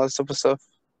whatnot and all this type of stuff.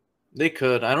 They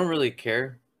could. I don't really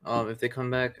care. If they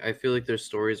come back, I feel like their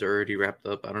stories are already wrapped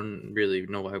up. I don't really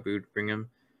know why we would bring him.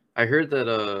 I heard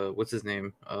that what's his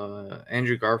name?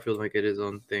 Andrew Garfield might get his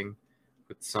own thing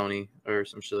with Sony or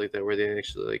some shit like that, where they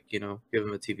actually like give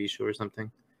him a TV show or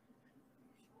something.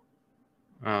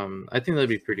 I think that'd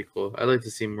be pretty cool. I'd like to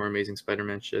see more Amazing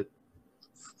Spider-Man shit.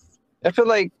 I feel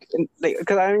like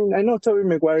because I mean I know Tobey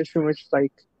Maguire is pretty much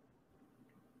like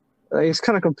it's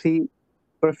kind of complete,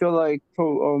 but I feel like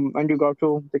Andrew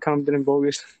Garfield they kind of did it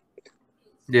bogus.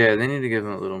 Yeah, they need to give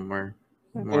him a little more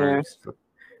Yeah. stuff.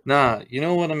 Nah, you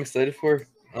know what I'm excited for?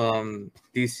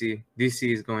 DC.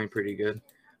 DC is going pretty good.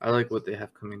 I like what they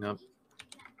have coming up.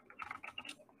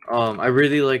 I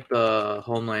really like the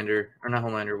Homelander, or not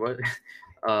Homelander, what?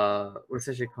 What's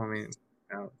that shit coming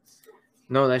out?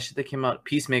 No, that shit that came out,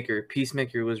 Peacemaker.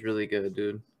 Peacemaker was really good,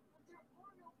 dude.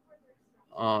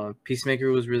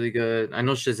 Peacemaker was really good. I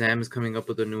know Shazam is coming up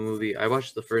with a new movie. I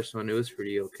watched the first one. It was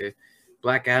pretty okay.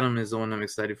 Black Adam is the one I'm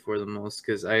excited for the most,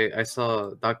 because I saw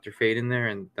Dr. Fate in there,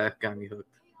 and that got me hooked.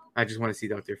 I just want to see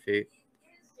Dr. Fate.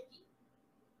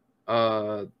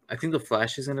 I think The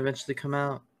Flash is going to eventually come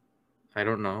out. I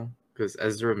don't know, because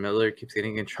Ezra Miller keeps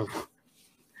getting in trouble.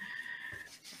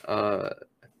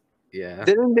 Yeah.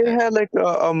 Didn't they have like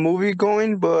a movie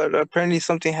going, but apparently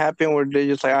something happened where they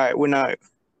just like, all right, we're not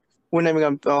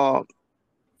even gonna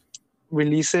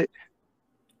release it.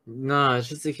 Nah, it's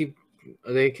just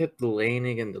they kept delaying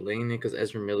it because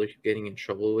Ezra Miller kept getting in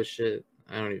trouble with shit.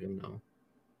 I don't even know.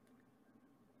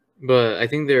 But I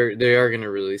think they are gonna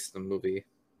release the movie.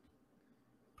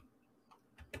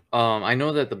 I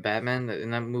know that the Batman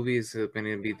in that movie is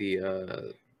gonna be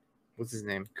the what's his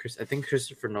name? I think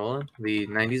Christopher Nolan, the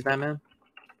 90s Batman.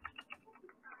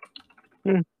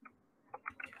 Hmm.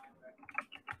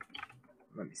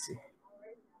 Let me see.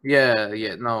 Yeah,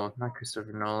 no, not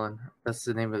Christopher Nolan. That's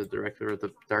the name of the director of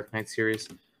the Dark Knight series.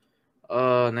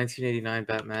 1989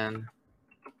 Batman.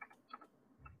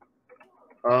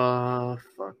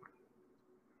 Fuck.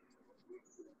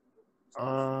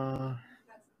 I'm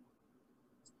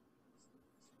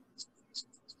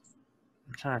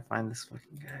trying to find this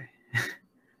fucking guy.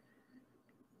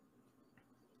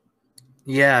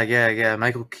 Yeah.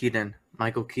 Michael Keaton.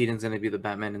 Michael Keaton's gonna be the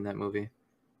Batman in that movie.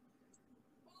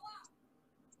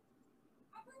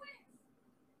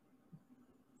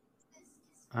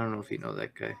 I don't know if you know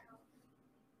that guy.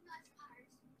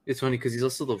 It's funny because he's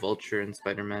also the Vulture in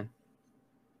Spider-Man.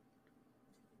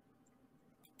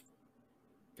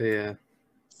 But yeah.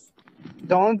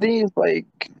 The only thing is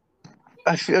like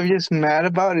I'm just mad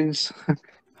about is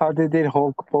how they did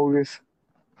Hulk bogus.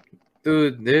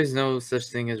 Dude, there's no such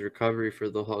thing as recovery for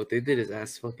the Hulk. They did his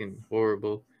ass fucking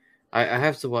horrible. I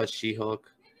have to watch She-Hulk.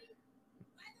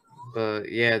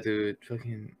 But yeah, dude,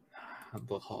 fucking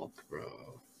the Hulk,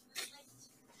 bro.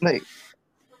 Like,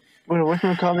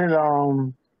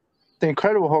 whatchamacallit, The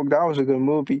Incredible Hulk, that was a good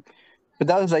movie. But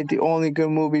that was like the only good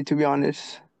movie, to be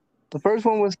honest. The first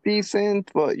one was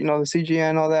decent, but the CGI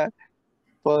and all that.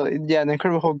 But yeah, The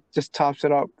Incredible Hulk just tops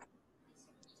it up.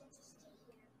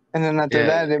 And then after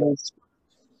that, it was.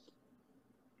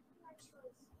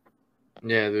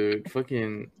 Yeah, dude,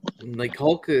 fucking like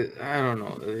Hulk. I don't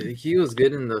know. He was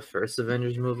good in the first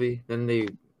Avengers movie. Then they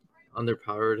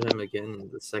underpowered him again in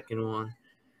the second one,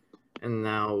 and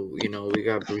now we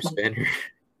got Bruce Banner.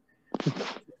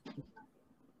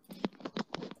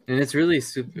 And it's really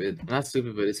stupid. Not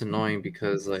stupid, but it's annoying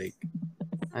because like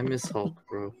I miss Hulk,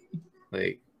 bro.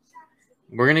 Like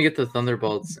we're gonna get the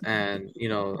Thunderbolts, and you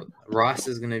know Ross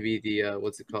is gonna be the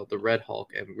what's it called, the Red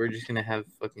Hulk, and we're just gonna have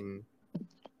fucking,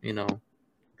 you know,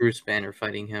 Bruce Banner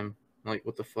fighting him. Like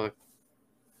what the fuck?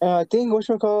 I think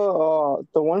whatchamacallit,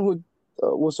 the one who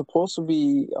was supposed to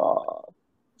be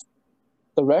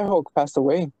the Red Hulk passed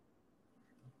away.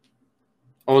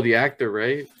 Oh, the actor,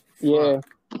 right? Yeah.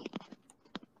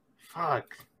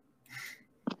 Fuck.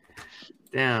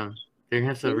 Damn. They're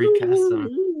gonna have to recast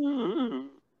him.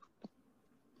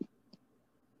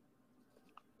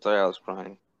 Sorry, I was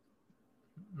crying.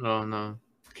 Oh no.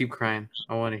 Keep crying.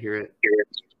 I want to hear it.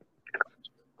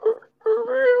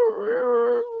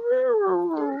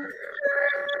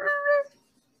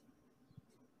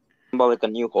 About like a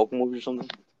new Hulk movie or something.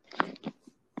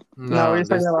 No, we're just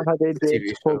talking that's about how they the did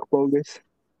TV Hulk show. bogus.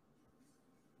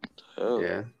 Oh.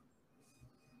 Yeah.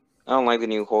 I don't like the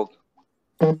new Hulk.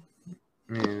 Me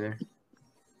neither.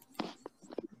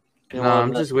 You know No, what,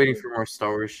 I'm man? just waiting for more Star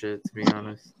Wars shit, to be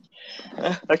honest.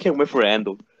 I can't wait for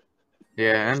Andor.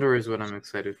 Yeah, Andor is what I'm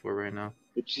excited for right now.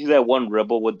 Did you see that one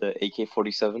rebel with the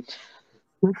AK-47?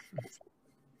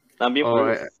 I'm being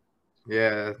for real.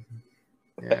 Yeah.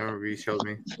 Yeah, I remember you showed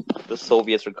me. The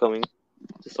Soviets are coming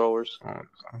to Star Wars. Oh,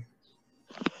 God.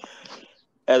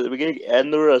 At the beginning,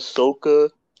 Andor,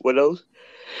 Ahsoka, what else?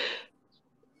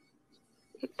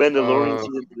 Mandalorian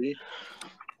season 3.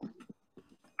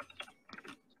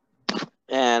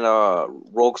 And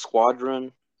Rogue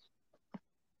Squadron.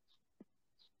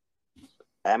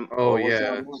 Oh,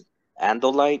 yeah.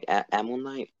 Andolite?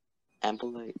 Ammonite?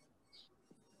 Ambolite?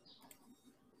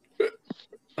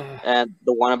 And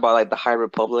the one about like the High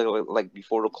Republic, like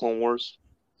before the Clone Wars.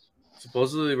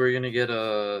 Supposedly we're gonna get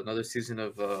another season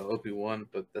of Obi-Wan,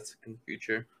 but that's in the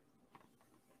future.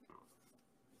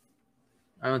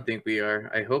 I don't think we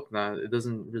are. I hope not. It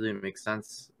doesn't really make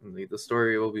sense. Like, the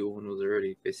story of Obi-Wan was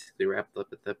already basically wrapped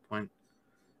up at that point.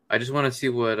 I just want to see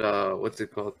what what's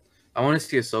it called? I want to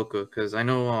see Ahsoka because I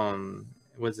know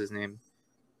what's his name?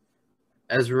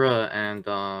 Ezra and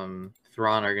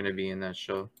Thrawn are gonna be in that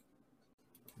show.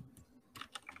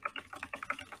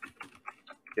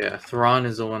 Yeah, Thrawn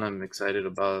is the one I'm excited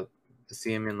about to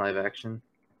see him in live action.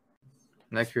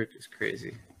 And that character's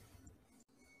crazy.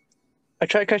 I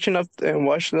tried catching up and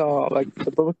watched like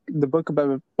the book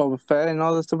about Boba Fett and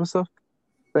all this type of stuff.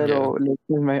 But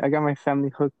I got my family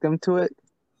hooked into it.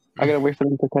 I gotta wait for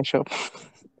them to catch up.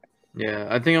 Yeah,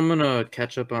 I think I'm gonna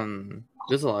catch up on.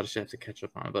 There's a lot of shit I have to catch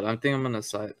up on, but I think I'm gonna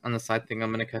on the side thing.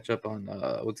 I'm gonna catch up on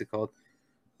what's it called?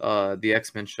 The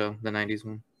X-Men show, the '90s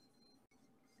one.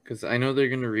 Because I know they're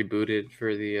gonna reboot it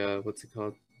for the what's it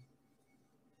called?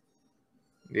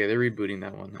 Yeah, they're rebooting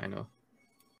that one. I know.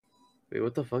 Wait,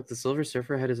 what the fuck? The Silver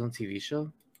Surfer had his own TV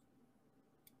show?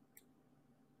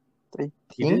 He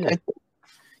did.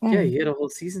 Yeah, he had a whole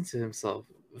season to himself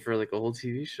for like a whole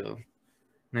TV show.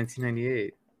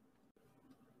 1998.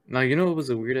 Now, you know what was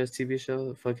a weird ass TV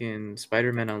show? Fucking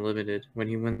Spider-Man Unlimited when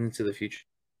he went into the future.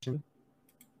 I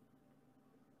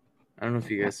don't know if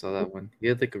you guys saw that one. He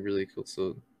had like a really cool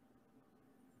suit.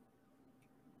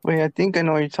 Wait, I think I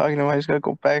know what you're talking about. I just gotta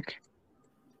go back.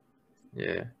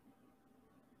 Yeah.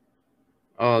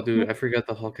 Oh, dude, I forgot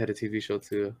the Hulk had a TV show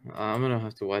too. I'm gonna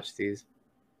have to watch these.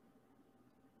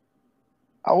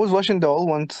 I was watching the old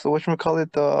ones. So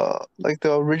whatchamacallit,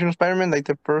 the original Spider-Man, like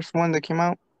the first one that came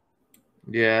out.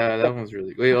 Yeah, that one's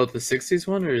really. Wait, oh, the '60s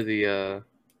one or the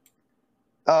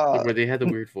where they had the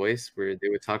weird voice where they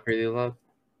would talk really loud?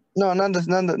 No, not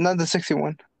the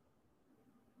 61.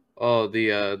 Oh,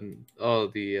 the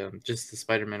just the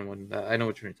Spider-Man one. I know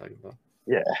what you're talking about.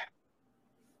 Yeah.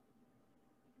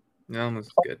 That one was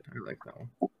good. I like that one.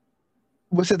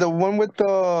 Was it the one with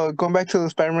the going back to the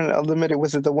Spider-Man Unlimited?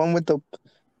 Was it the one with the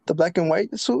black and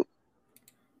white suit?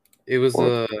 It was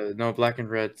no, black and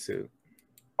red suit.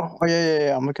 Oh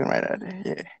yeah. I'm looking right at it.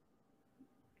 Yeah.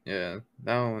 Yeah,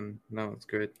 that one's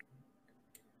good.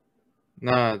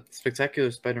 Nah, Spectacular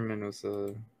Spider-Man was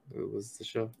the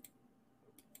show.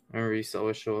 I remember he used to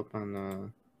always show up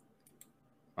on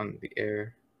the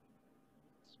air.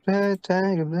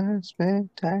 Spectacular.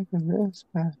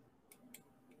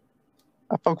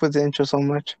 I fuck with the intro so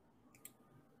much.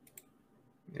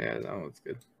 Yeah, that one's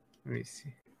good. Let me see.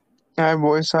 All right,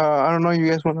 boys. I don't know if you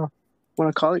guys wanna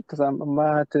call it because I'm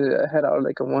gonna have to head out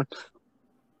like a one.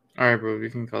 All right, bro. We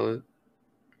can call it.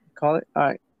 Call it. All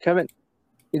right, Kevin,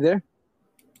 you there?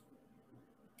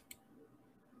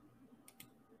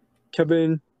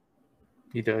 Kevin.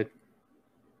 He died.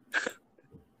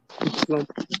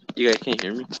 You guys can't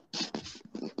hear me?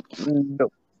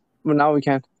 Nope. But now we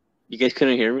can. You guys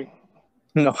couldn't hear me?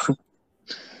 No.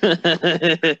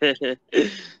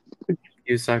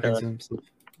 He was talking to himself.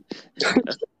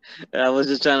 I was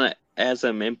just trying to add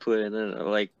some input, and then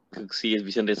like could see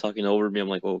Vicente talking over me. I'm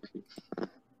like, oh, okay.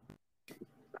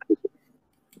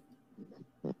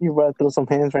 You about to throw some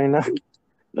hands right now.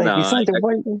 Like, No, Vicente,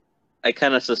 why? I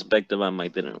kind of suspected my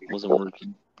mic wasn't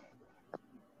working.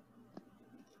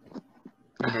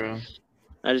 Bro.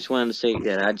 I just wanted to say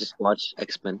that I just watched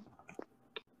X-Men.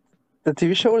 The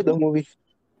TV show or the movie?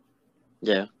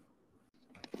 Yeah.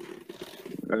 You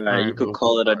Alright, could bro.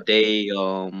 call it a day.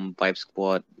 Vibe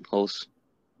Squad host.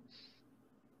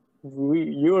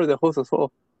 You are the host as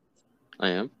well. I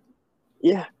am.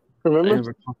 Yeah. I Remember?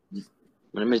 never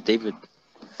My name is David.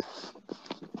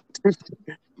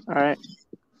 All right.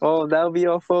 Well, that'll be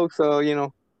all, folks. So,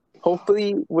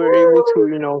 hopefully we're able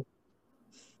to,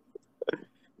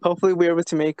 hopefully we're able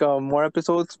to make more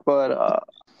episodes, but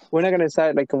we're not going to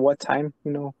decide, like, in what time,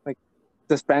 like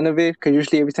the span of it. Because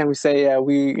usually every time we say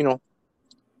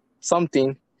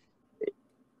something,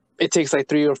 it takes like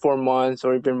 3 or 4 months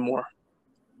or even more.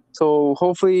 So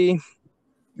hopefully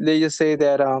they just say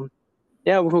that,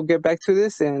 we'll get back to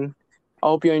this, and I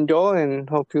hope you enjoy and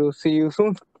hope you'll see you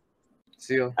soon.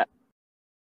 see ya.